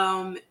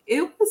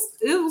 It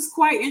was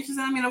quite interesting.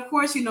 I mean, of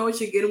course, you know what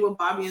you're getting with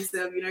Bobby and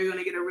Seth. You know you're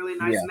gonna get a really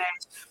nice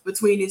match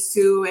between these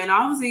two. And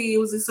obviously, it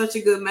was such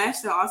a good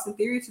match that Austin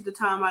Theory took the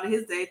time out of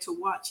his day to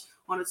watch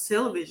on his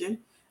television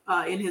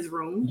in his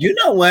room. You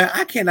know what?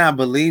 I cannot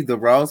believe the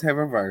roles have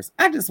reversed.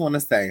 I just want to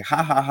say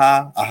ha ha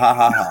ha ha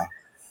ha ha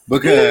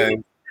because.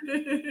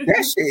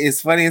 That shit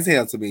is funny as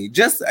hell to me.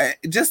 Just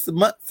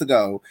months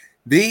ago,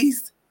 they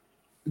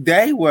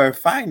were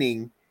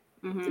fighting.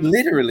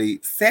 Literally,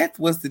 Seth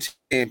was the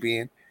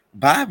champion,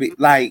 Bobby,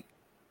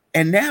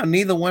 and now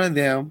neither one of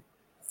them.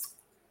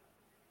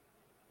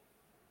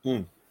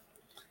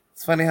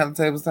 It's funny how the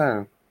tables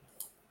turn.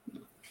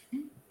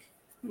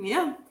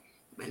 Yeah,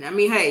 and I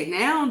mean, hey,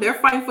 now they're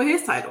fighting for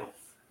his title.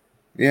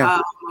 Yeah,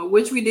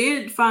 which we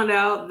did find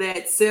out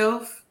that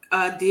Seth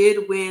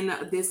did win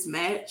this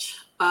match.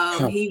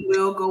 He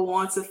will go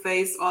on to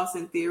face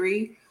Austin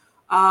Theory.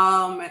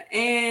 And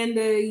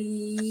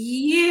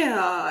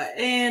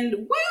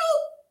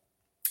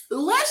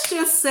let's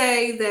just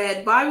say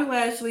that Bobby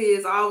Lashley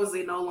is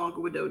obviously no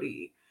longer with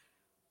ODE.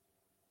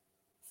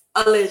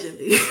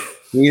 Allegedly.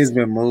 He has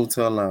been moved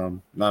to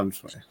Alum. No, I'm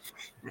just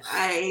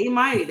They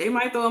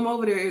might throw him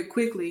over there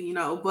quickly,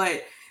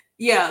 but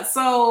yeah,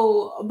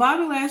 so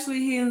Bobby Lashley,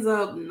 he ends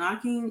up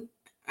knocking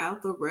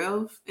out the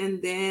ref,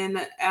 and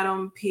then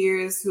Adam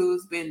Pearce,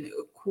 who's been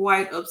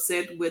quite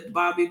upset with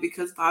Bobby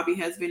because Bobby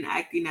has been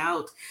acting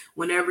out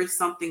whenever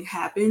something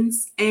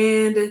happens,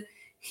 and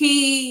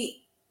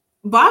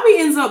Bobby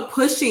ends up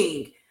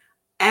pushing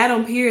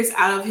Adam Pearce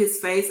out of his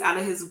face, out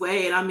of his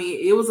way, and I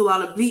mean it was a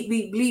lot of bleep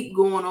bleep bleep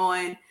going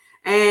on,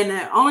 and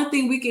the only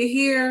thing we could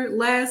hear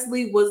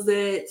lastly was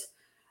that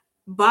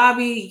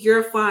Bobby,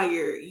 you're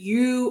fired.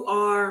 You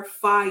are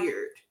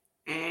fired,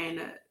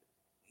 and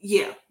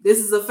yeah, this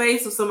is a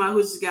face of somebody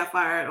who just got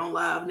fired on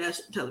live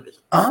national television.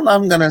 All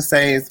I'm gonna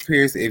say is,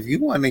 Pierce, if you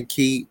want to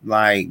keep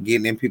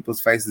getting in people's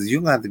faces, you're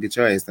gonna have to get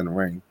your ass in the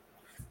ring.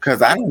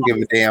 Because I don't give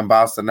a damn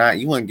boss or not.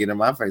 You wouldn't get in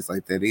my face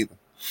like that either.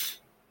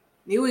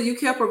 You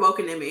kept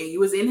provoking him, man. You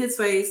was in his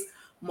face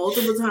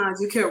multiple times.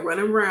 You kept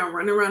running around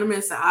him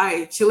and said, "All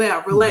right, chill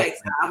out,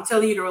 relax. I'm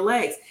telling you to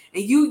relax."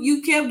 And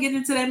you kept getting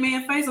into that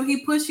man's face, so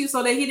he pushed you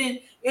so that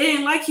it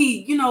ain't like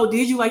he,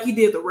 did you like he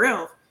did the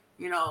ref.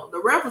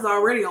 The ref was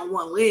already on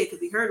one leg because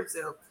he hurt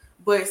himself.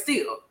 But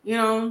still,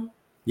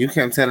 You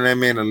kept telling that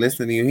man to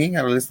listen to you. He ain't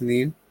got to listen to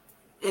you.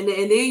 And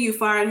then you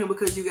fired him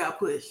because you got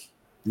pushed.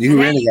 You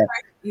really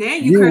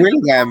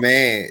got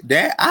mad.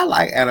 That I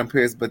like Adam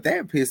Pearce, but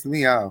that pissed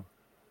me off.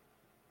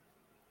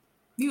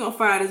 You gonna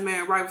fire this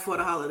man right before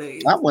the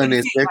holidays? I wasn't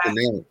expecting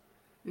that.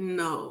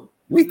 No.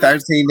 We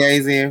 13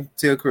 days in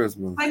till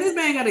Christmas. Like this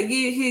man gotta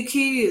give his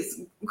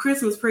kids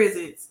Christmas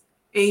presents,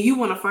 and you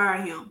want to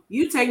fire him?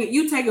 You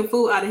taking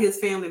food out of his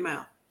family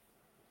mouth?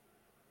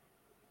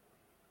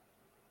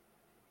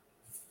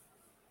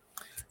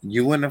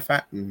 You wouldn't have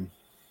fired.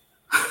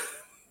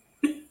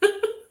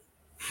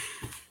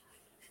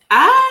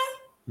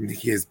 The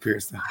kids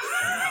pierced.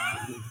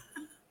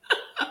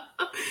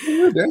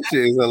 That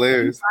shit is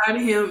hilarious.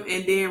 Fired him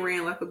and then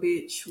ran like a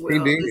bitch. Well, he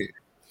did.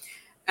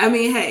 I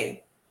mean,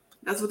 hey,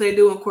 that's what they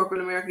do in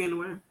corporate America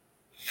anyway.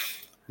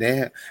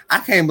 I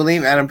can't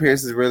believe Adam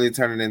Pearce is really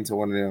turning into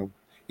one of them.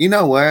 You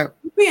know what?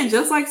 Being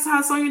just like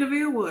how Sonya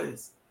Deville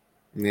was.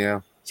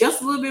 Yeah.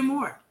 Just a little bit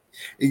more.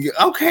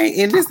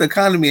 Okay, and this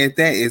economy at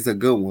that is a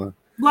good one.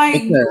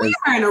 Like,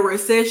 we're in a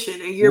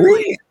recession and you're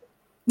playing.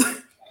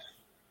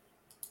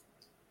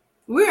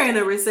 We're in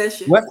a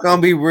recession. What's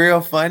gonna be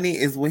real funny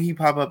is when he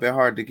pop up at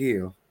Hard to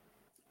Kill.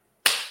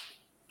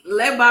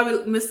 Let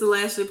Mr.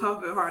 Lashley pop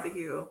up at Hard to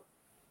Kill.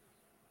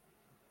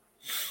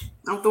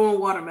 I'm throwing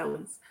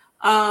watermelons.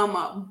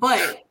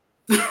 But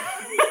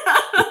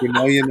you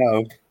know. You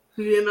know.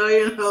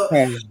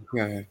 Oh,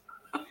 God.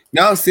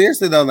 No,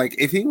 seriously though, like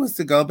if he was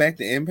to go back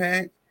to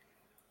Impact,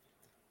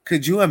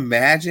 could you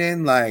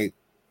imagine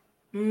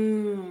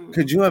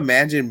Could you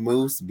imagine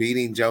Moose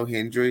beating Joe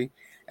Hendry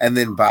and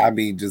then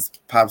Bobby just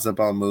pops up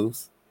on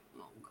Moose?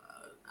 Oh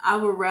God. I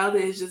would rather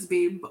it just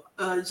be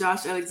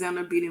Josh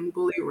Alexander beating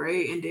Bully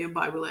Ray and then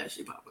Bobby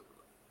Lashley pop up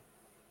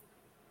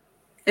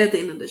at the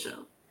end of the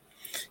show.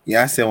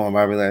 Yeah, I still want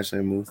Bobby Lashley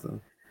and Moose though.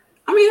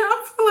 I mean,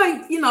 I feel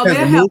like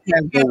Moose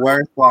has the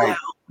worst. Like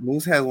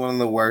Moose has one of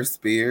the worst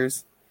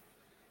spears.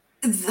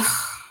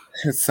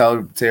 It's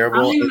so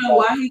terrible. I don't even know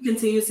why he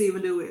continues to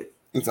even do it.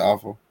 It's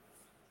awful.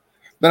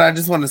 But I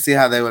just want to see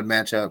how they would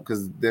match up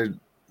because they're,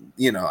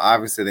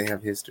 obviously they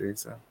have history.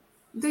 So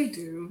they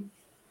do.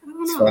 I don't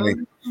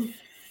know.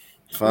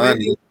 It's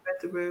funny.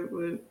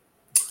 But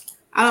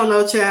I don't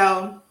know,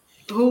 child.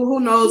 Who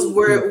knows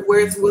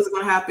what's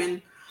going to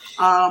happen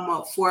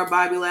for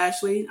Bobby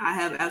Lashley? I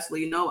have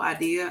absolutely no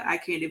idea. I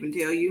can't even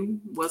tell you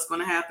what's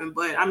going to happen.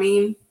 But I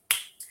mean,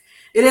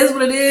 it is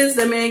what it is.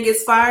 That man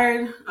gets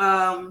fired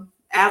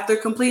after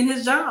completing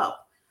his job.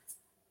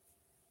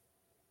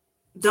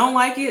 Don't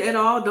like it at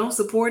all. Don't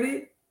support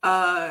it.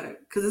 Because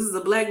this is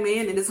a black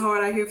man and it's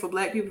hard out here for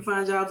black people to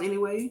find jobs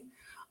anyway.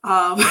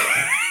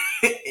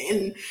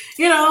 And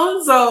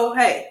so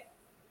hey,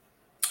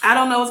 I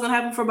don't know what's gonna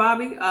happen for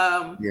Bobby.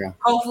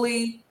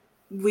 Hopefully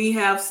we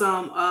have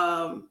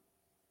some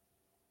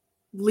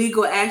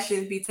legal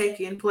action be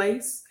taking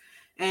place.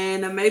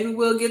 And maybe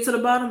we'll get to the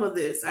bottom of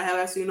this. I have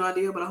absolutely no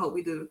idea, but I hope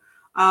we do.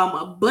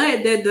 But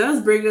that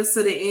does bring us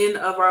to the end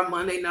of our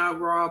Monday Night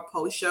Raw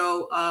post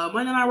show.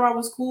 Monday Night Raw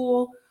was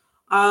cool.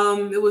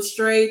 It was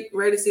straight.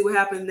 Ready to see what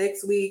happened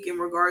next week in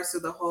regards to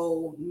the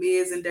whole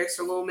Miz and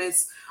Dexter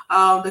Lumis.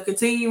 The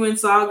continuing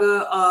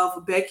saga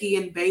of Becky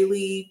and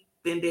Bayley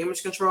in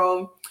Damage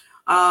Control.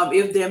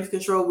 If Damage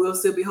Control will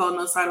still be holding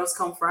those titles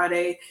come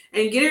Friday.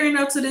 And getting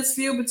up to this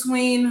feud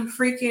between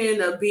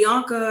freaking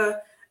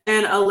Bianca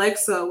and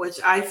Alexa,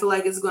 which I feel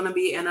like is going to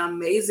be an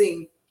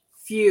amazing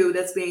feud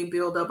that's being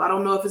built up. I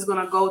don't know if it's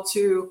going to go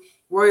to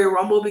Royal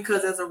Rumble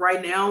because as of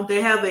right now,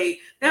 they have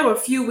a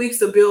few weeks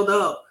to build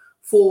up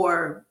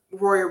for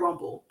Royal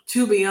Rumble.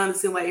 To be honest,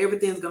 it seems like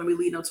everything's going to be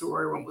leading up to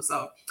Royal Rumble.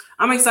 So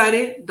I'm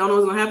excited. Don't know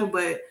what's going to happen,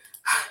 but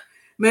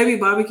maybe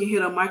Bobby can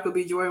hit a Michael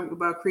B. Jordan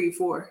about Creed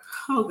 4.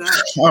 Oh, God.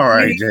 All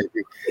right, JP.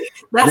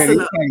 That's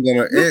enough.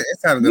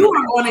 It's time to you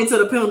are going into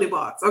the penalty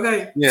box,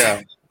 okay?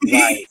 Yeah.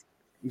 Right.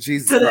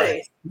 Jesus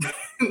today.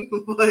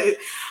 But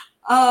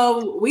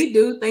we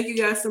do thank you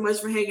guys so much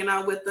for hanging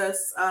out with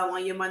us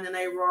on your Monday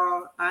Night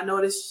Raw. I know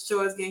this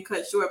show is getting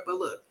cut short, but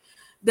look,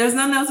 there's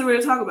nothing else to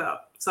really talk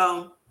about.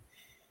 So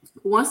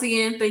once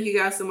again, thank you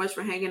guys so much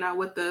for hanging out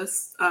with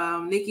us.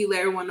 Nikki,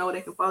 let everyone know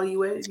they can follow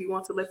you at if you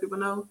want to let people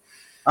know.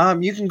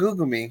 You can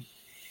Google me.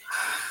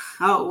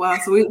 Oh wow,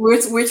 so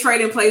we're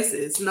trading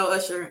places. No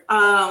Usher.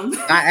 I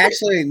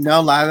actually no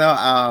lie though.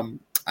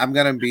 I'm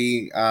gonna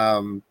be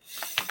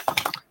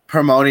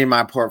promoting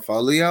my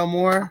portfolio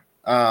more.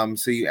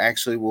 So you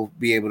actually will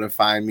be able to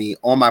find me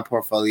on my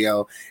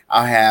portfolio.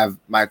 I'll have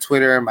my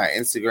Twitter, my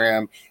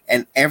Instagram,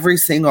 and every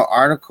single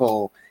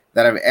article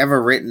that I've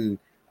ever written,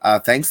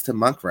 thanks to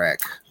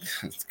Munkrat.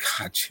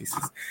 God,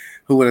 Jesus.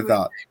 Who would have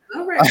thought?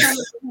 Munkrat kind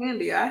of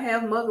handy. I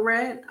have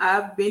Munkrat.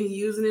 I've been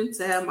using it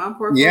to have my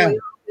portfolio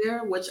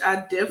there, which I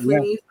definitely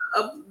need to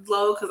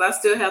upload because I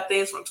still have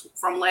things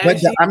from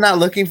last year. I'm not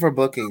looking for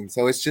booking,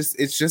 so it's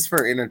just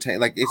for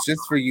entertainment. Like it's just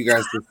for you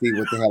guys to see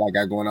what the hell I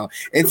got going on.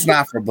 It's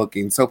not for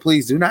booking, so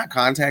please do not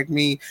contact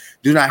me.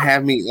 Do not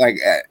have me like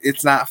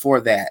it's not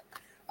for that.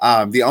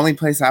 The only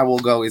place I will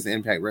go is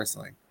Impact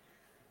Wrestling.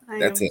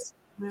 That's it.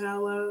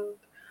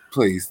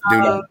 Please do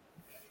not.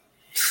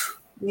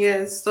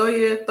 Yes, throw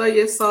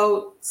your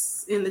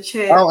salts in the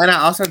chat. Oh, and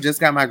I also just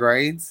got my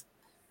grades,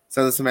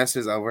 so the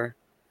semester's over.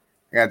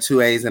 I got 2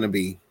 A's and a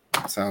B,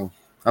 so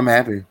I'm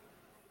happy.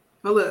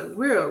 Well, look,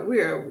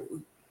 we're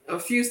a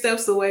few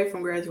steps away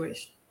from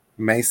graduation.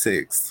 May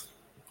 6th.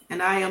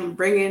 And I am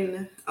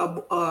bringing a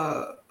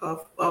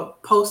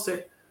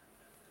poster.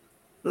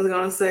 I was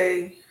gonna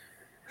say.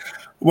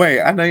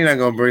 Wait, I know you're not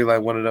gonna bring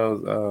like one of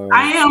those.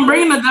 I am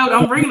bringing a dope.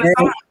 I'm bringing a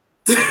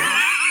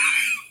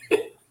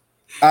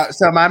sign.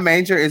 So my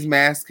major is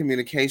mass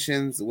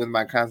communications with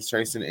my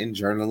concentration in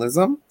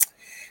journalism,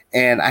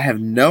 and I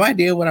have no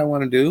idea what I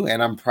want to do,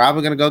 and I'm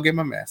probably gonna go get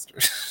my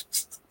master's.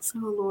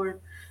 Oh Lord.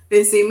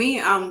 Then see me,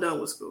 I'm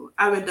done with school.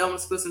 I've been done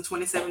with school since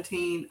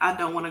 2017. I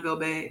don't want to go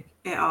back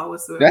at all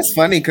whatsoever. That's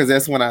funny because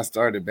that's when I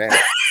started back.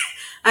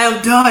 I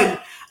am done.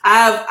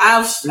 I've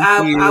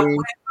went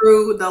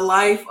through the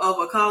life of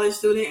a college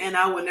student, and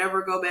I will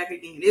never go back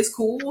again. It's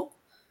cool.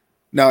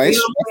 No, it's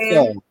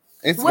stressful.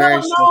 It's very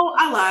no, stressful.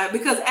 I lied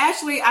because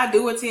actually I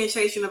do attend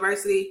Chase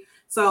University,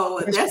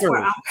 so that's where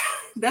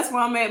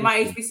I'm at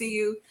my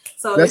HBCU.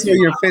 So that's where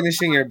you're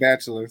finishing your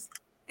bachelor's.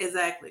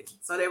 Exactly.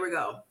 So there we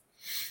go.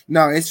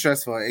 No, it's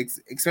stressful,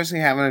 especially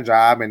having a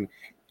job. And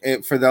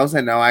for those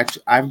that know,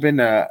 I've been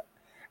to,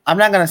 I'm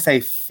not gonna say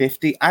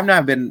 50.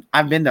 I've been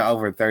to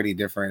over 30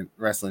 different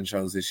wrestling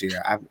shows this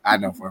year. I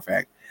know for a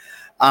fact.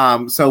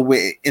 So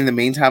in the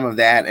meantime of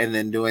that, and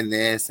then doing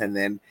this, and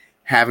then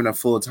having a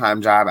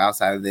full-time job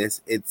outside of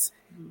this, it's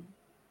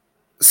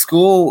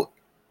school.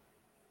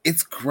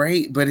 It's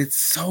great, but it's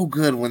so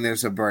good when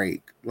there's a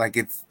break. Like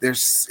it's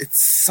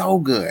so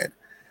good.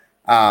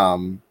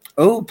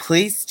 Oh,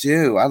 please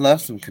do. I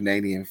love some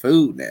Canadian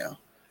food now.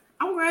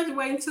 I'm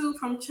graduating too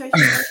from Chase.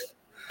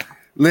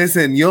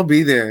 Listen, you'll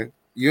be there.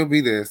 You'll be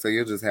there, so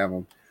you'll just have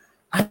them.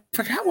 I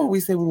forgot what we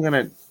said we were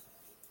gonna.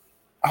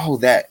 Oh,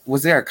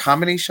 was there a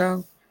comedy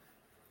show?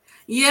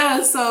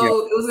 Yeah, so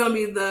it was gonna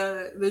be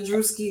the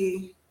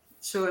Drewski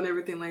show and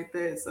everything like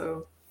that.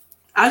 So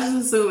I just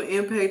assume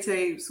MPay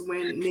tapes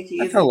when Nikki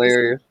is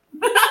hilarious.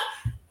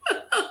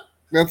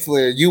 That's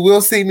hilarious. You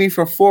will see me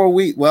for 4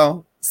 weeks.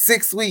 Well,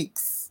 6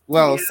 weeks.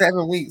 Well,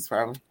 7 weeks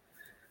probably.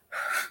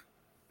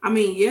 I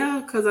mean,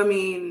 yeah, because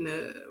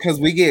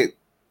we get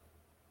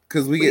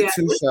 2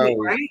 shows,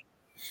 right?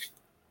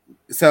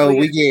 So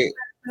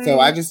so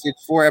I just did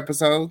 4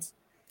 episodes,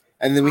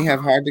 and then we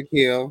have Hard to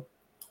Kill,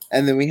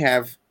 and then we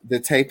have the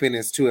taping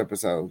is 2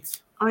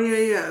 episodes. Oh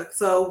yeah.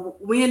 So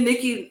we and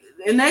Nikki,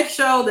 the next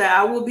show that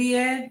I will be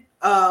at,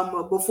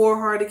 before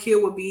Hard to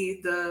Kill will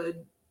be the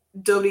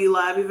WWE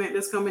live event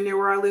that's coming near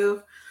where I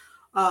live,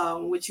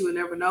 which you would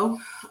never know.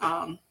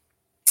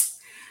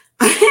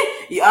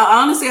 Yeah,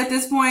 honestly, at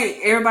this point,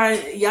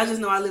 everybody, y'all just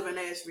know I live in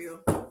Nashville.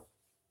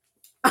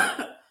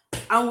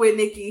 I'm with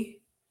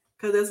Nikki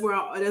because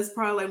that's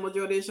probably like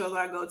majority of the shows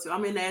I go to.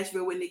 I'm in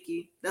Nashville with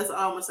Nikki. That's all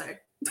I'm gonna say.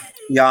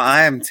 Y'all,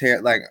 I am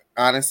like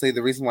honestly,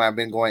 the reason why I've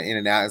been going in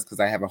and out is because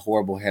I have a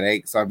horrible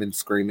headache, so I've been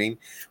screaming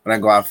when I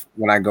go off.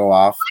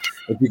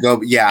 If you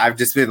go, I've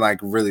just been like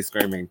really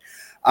screaming.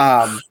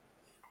 Go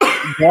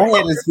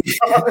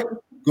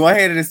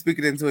ahead and speak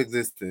it into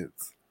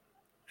existence.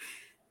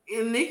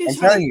 And Nikki's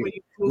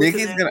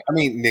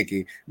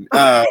Nikki.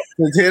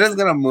 Tatiana's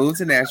gonna move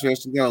to Nashville.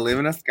 She's gonna live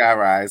in a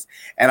skyrise,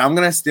 and I'm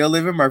gonna still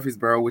live in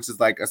Murfreesboro, which is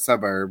like a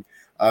suburb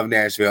of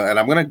Nashville. And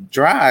I'm gonna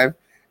drive,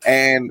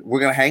 and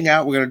we're gonna hang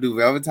out. We're gonna do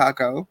Velvet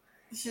Taco,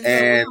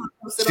 and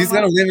she's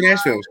gonna live in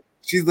Nashville.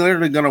 She's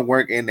literally gonna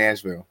work in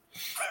Nashville.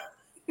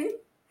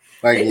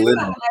 Like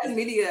literally. Nice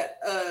media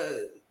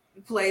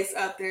place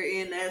out there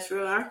in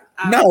Nashville.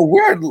 No,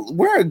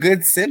 we're a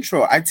good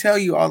central. I tell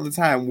you all the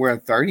time, we're a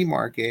 30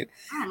 market.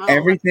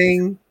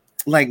 Everything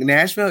like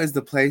Nashville is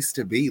the place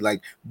to be.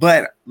 Like,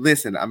 but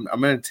listen, I'm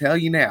gonna tell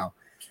you now.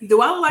 Do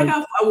I like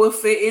how I will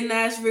fit in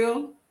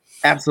Nashville?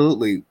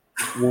 Absolutely.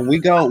 When we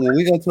go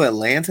to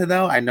Atlanta,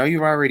 though, I know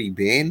you've already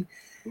been,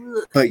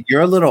 but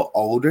you're a little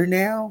older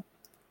now.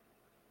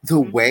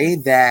 The way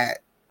that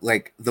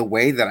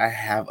I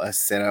have us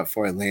set up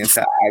for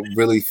Atlanta, I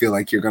really feel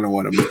like you're gonna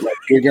want to move. Like,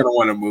 you're gonna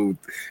want to move.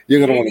 You're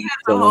gonna want to move.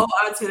 The whole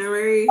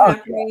itinerary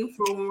happening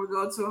for when we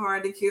go to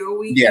Hard to Kill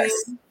weekend. Yes.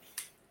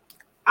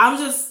 I'm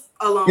just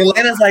alone.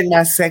 Atlanta's like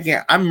my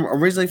second. I'm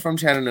originally from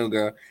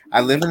Chattanooga.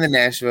 I live in the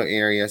Nashville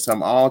area, so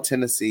I'm all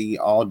Tennessee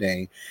all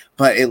day.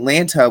 But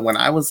Atlanta, when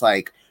I was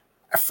like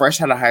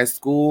fresh out of high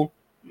school,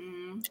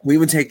 we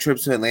would take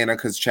trips to Atlanta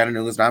because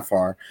Chattanooga's not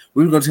far.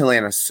 We would go to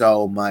Atlanta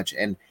so much,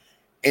 and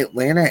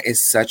Atlanta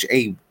is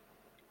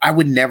I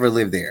would never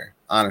live there,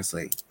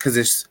 honestly,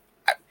 because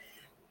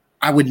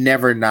I would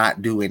never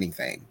not do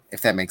anything,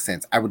 if that makes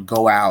sense. I would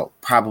go out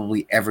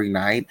probably every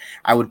night.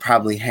 I would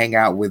probably hang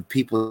out with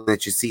people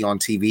that you see on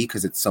TV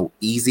because it's so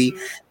easy.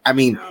 I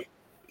mean,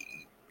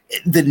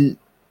 the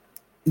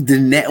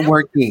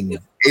networking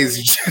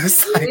is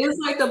just like... It's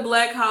like the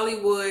Black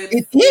Hollywood.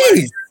 It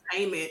is.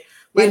 Entertainment.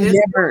 Like,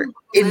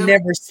 it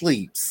never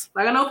sleeps.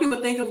 Like, I know people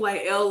think of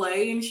like LA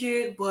and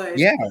shit, but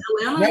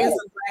Atlanta is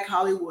a Black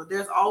Hollywood.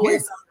 There's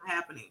always something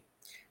happening.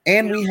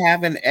 And we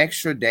have an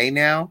extra day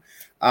now.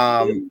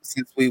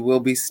 Since we will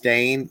be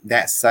staying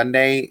that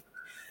Sunday,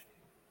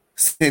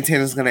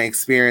 Santana's going to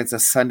experience a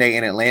Sunday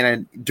in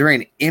Atlanta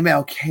during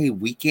MLK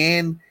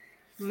weekend.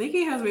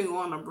 Nikki has been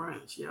going to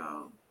brunch,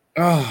 y'all.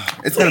 Oh,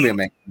 it's going to be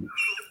amazing.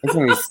 It's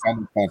gonna be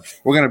so fun.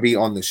 We're gonna be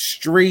on the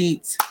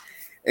streets.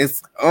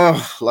 It's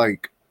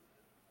like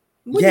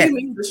What do you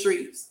mean the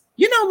streets?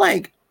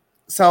 Like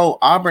so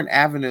Auburn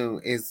Avenue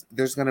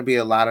there's gonna be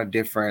a lot of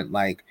different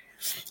like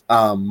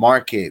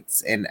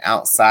markets and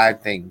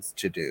outside things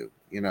to do,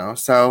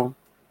 So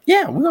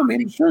yeah, we're gonna be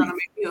in the streets.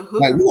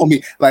 Like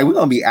we're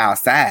gonna be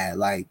outside.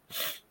 Like,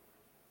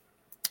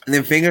 and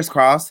then fingers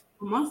crossed.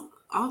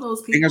 All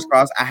those people. Fingers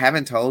crossed. I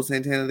haven't told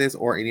Santana this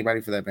or anybody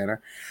for that matter.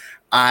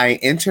 I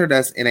entered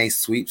us in a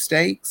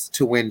sweepstakes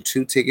to win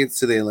 2 tickets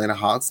to the Atlanta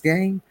Hawks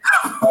game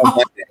on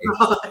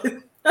Monday.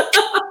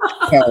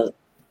 So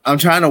I'm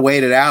trying to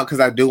wait it out because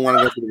I do want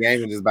to go to the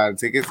game and just buy the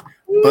tickets.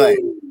 But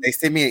they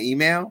sent me an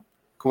email,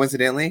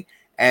 coincidentally,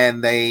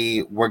 and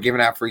they were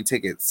giving out free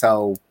tickets.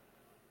 So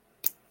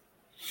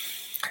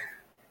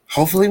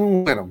hopefully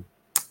we'll win them.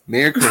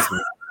 Merry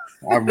Christmas.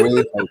 I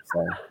really hope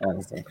so,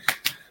 honestly.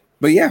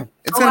 But yeah,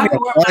 it's gonna be a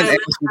fun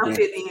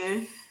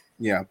episode.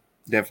 Yeah,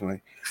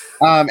 definitely.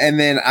 And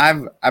then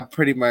I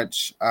pretty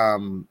much I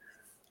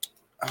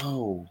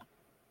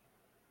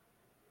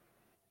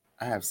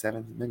have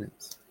 7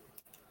 minutes.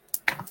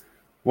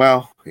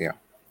 Well, yeah.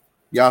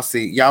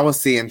 Y'all will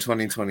see in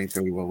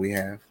 2023 what we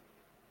have.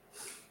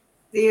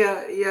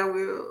 Yeah,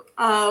 we will.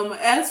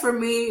 As for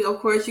me, of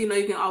course, you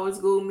can always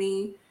Google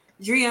me.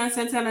 Drian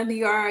Santana,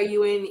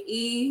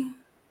 DRIUNE.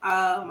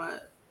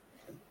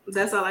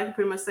 That's all I can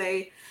pretty much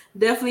say.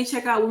 Definitely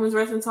check out Women's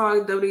Wrestling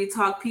Talk,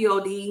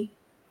 www.talkpod.com.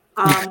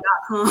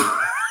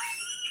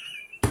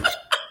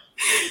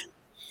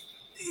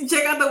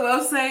 Check out the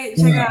website.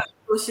 Check out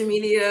social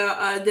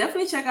media.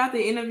 Definitely check out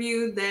the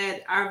interview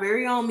that our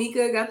very own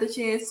Mika got the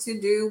chance to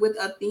do with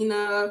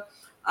Athena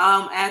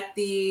at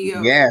the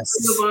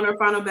Honor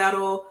Final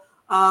Battle.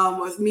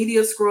 Was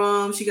Media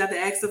Scrum. She got to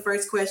ask the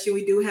first question.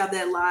 We do have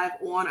that live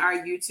on our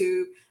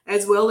YouTube,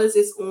 as well as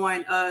it's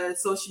on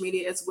social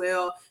media as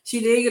well. She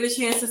did get a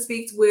chance to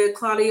speak with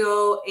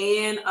Claudio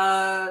and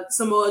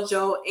Samoa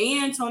Joe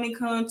and Tony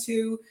Khan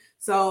too.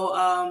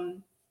 So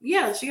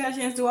yeah, she got a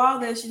chance to do all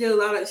that. She did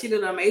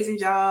an amazing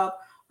job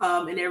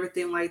and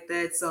everything like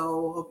that.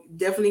 So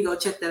definitely go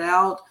check that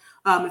out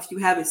if you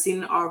haven't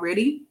seen it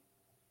already.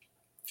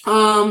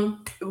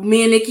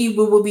 Me and Nikki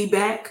will be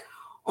back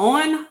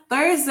on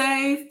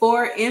Thursday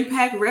for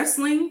Impact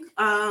Wrestling.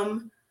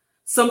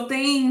 Some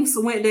things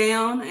went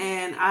down,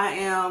 and I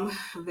am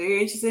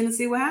very interested to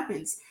see what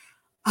happens.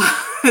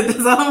 That's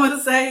all I'm going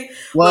to say.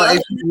 Well,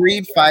 if you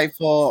read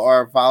Fightful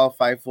or follow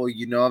Fightful,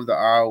 you know of the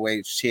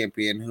ROH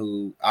champion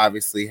who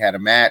obviously had a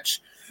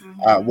match.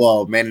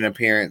 Made an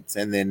appearance,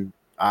 and then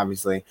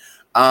obviously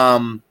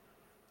some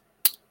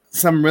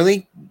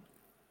really,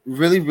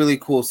 really, really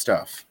cool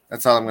stuff.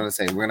 That's all I'm going to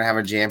say. We're going to have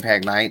a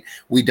jam-packed night.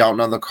 We don't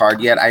know the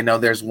card yet. I know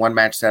there's one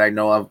match that I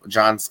know of.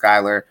 John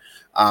Schuyler,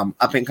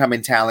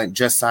 up-and-coming talent,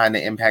 just signed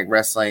to Impact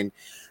Wrestling.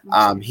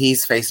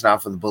 He's facing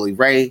off with Bully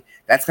Ray.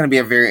 That's going to be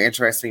a very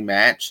interesting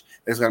match.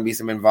 There's going to be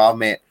some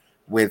involvement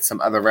with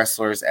some other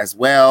wrestlers as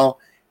well.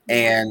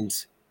 And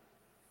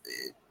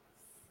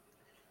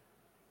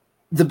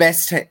the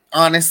best taping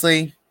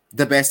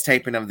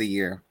of the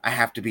year. I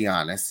have to be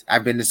honest.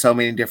 I've been to so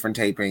many different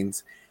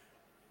tapings.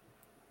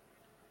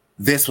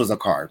 This was a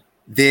card.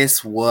 There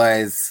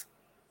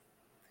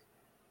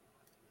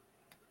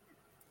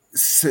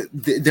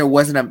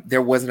wasn't a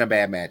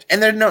bad match,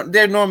 and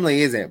there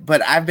normally isn't.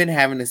 But I've been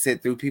having to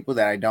sit through people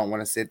that I don't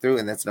want to sit through,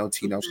 and that's no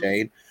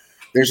shade.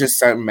 There's just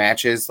certain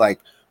matches like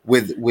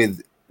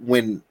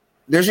when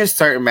there's just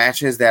certain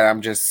matches that I'm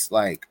just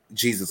like,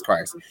 Jesus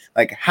Christ,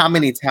 like how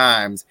many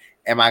times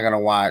am I gonna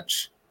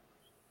watch?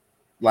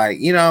 Like,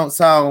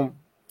 so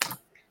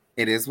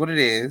it is what it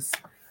is.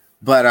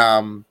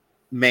 But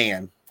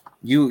man.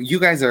 You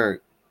guys are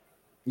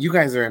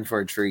in for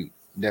a treat,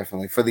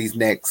 definitely for these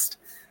next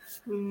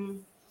 4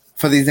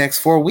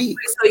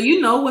 weeks. So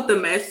you know what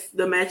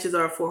the matches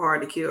are for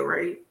Hard to Kill,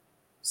 right?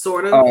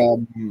 Sort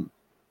of.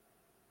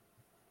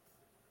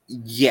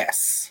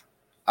 Yes.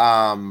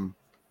 Not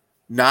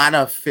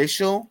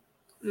official,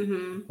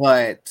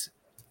 but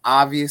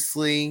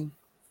obviously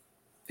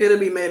it'll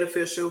be made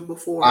official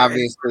before.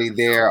 Obviously,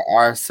 there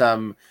are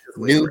some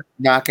new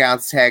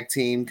Knockouts tag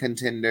team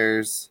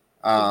contenders.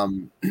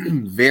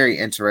 Very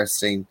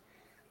interesting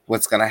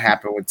what's going to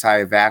happen with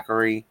Ty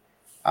Valkyrie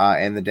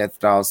and the Death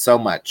Dolls. So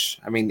much.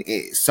 I mean,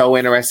 it's so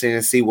interesting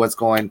to see what's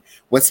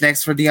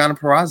next for Deonna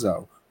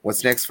Purrazzo,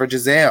 what's next for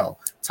Giselle,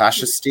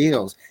 Tasha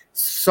Steelz.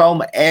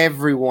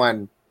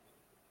 Everyone,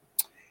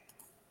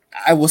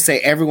 I will say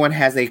everyone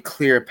has a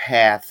clear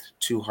path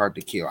to Hard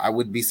to Kill. I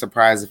would be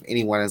surprised if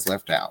anyone is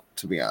left out,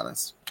 to be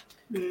honest.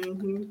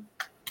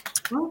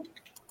 Well,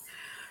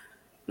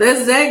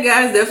 that's that,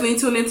 guys. Definitely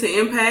tune into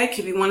Impact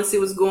if you want to see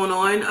what's going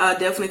on.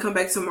 Definitely come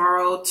back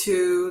tomorrow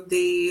to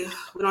we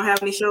don't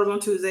have any shows on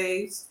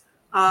Tuesdays.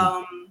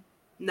 No,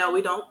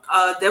 we don't.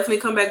 Definitely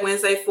come back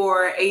Wednesday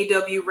for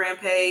AEW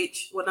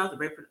Rampage. Well, not the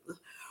Rampage.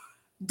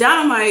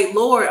 Dynamite,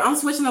 Lord, I'm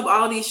switching up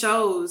all these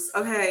shows.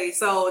 Okay,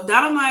 so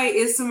Dynamite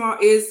is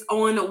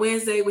on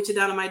Wednesday with your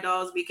Dynamite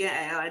Dolls weekend,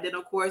 and then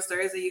of course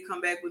Thursday you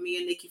come back with me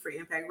and Nikki for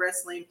Impact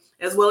Wrestling,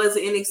 as well as the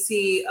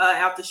NXT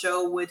after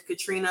show with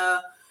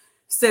Katrina,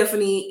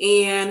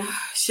 Stephanie, and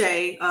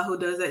Shay, who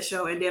does that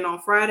show. And then on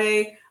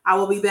Friday I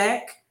will be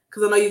back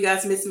because I know you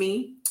guys miss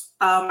me.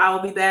 I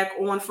will be back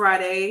on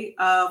Friday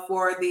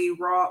for the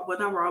Raw, well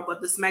not Raw, but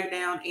the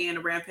SmackDown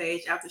and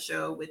Rampage after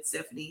show with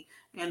Stephanie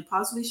and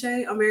possibly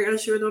Shay. I'm very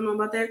unsure, don't know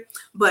about that.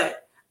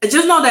 But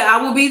just know that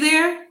I will be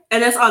there,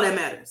 and that's all that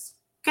matters.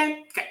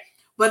 Okay.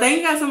 But thank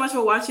you guys so much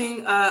for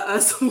watching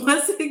us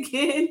once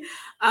again.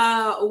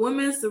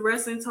 Women's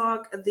Wrestling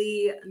Talk,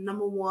 the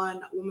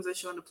 #1 women's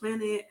show on the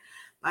planet.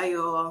 Bye,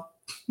 y'all.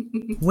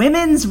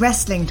 Women's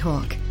Wrestling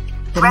Talk,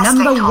 the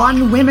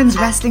 #1 women's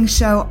wrestling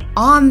show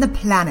on the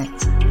planet.